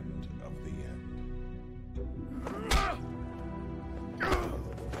the end of the end.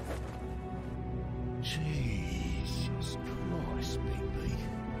 Jesus Christ, Bigby.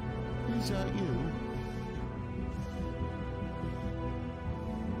 Is that you?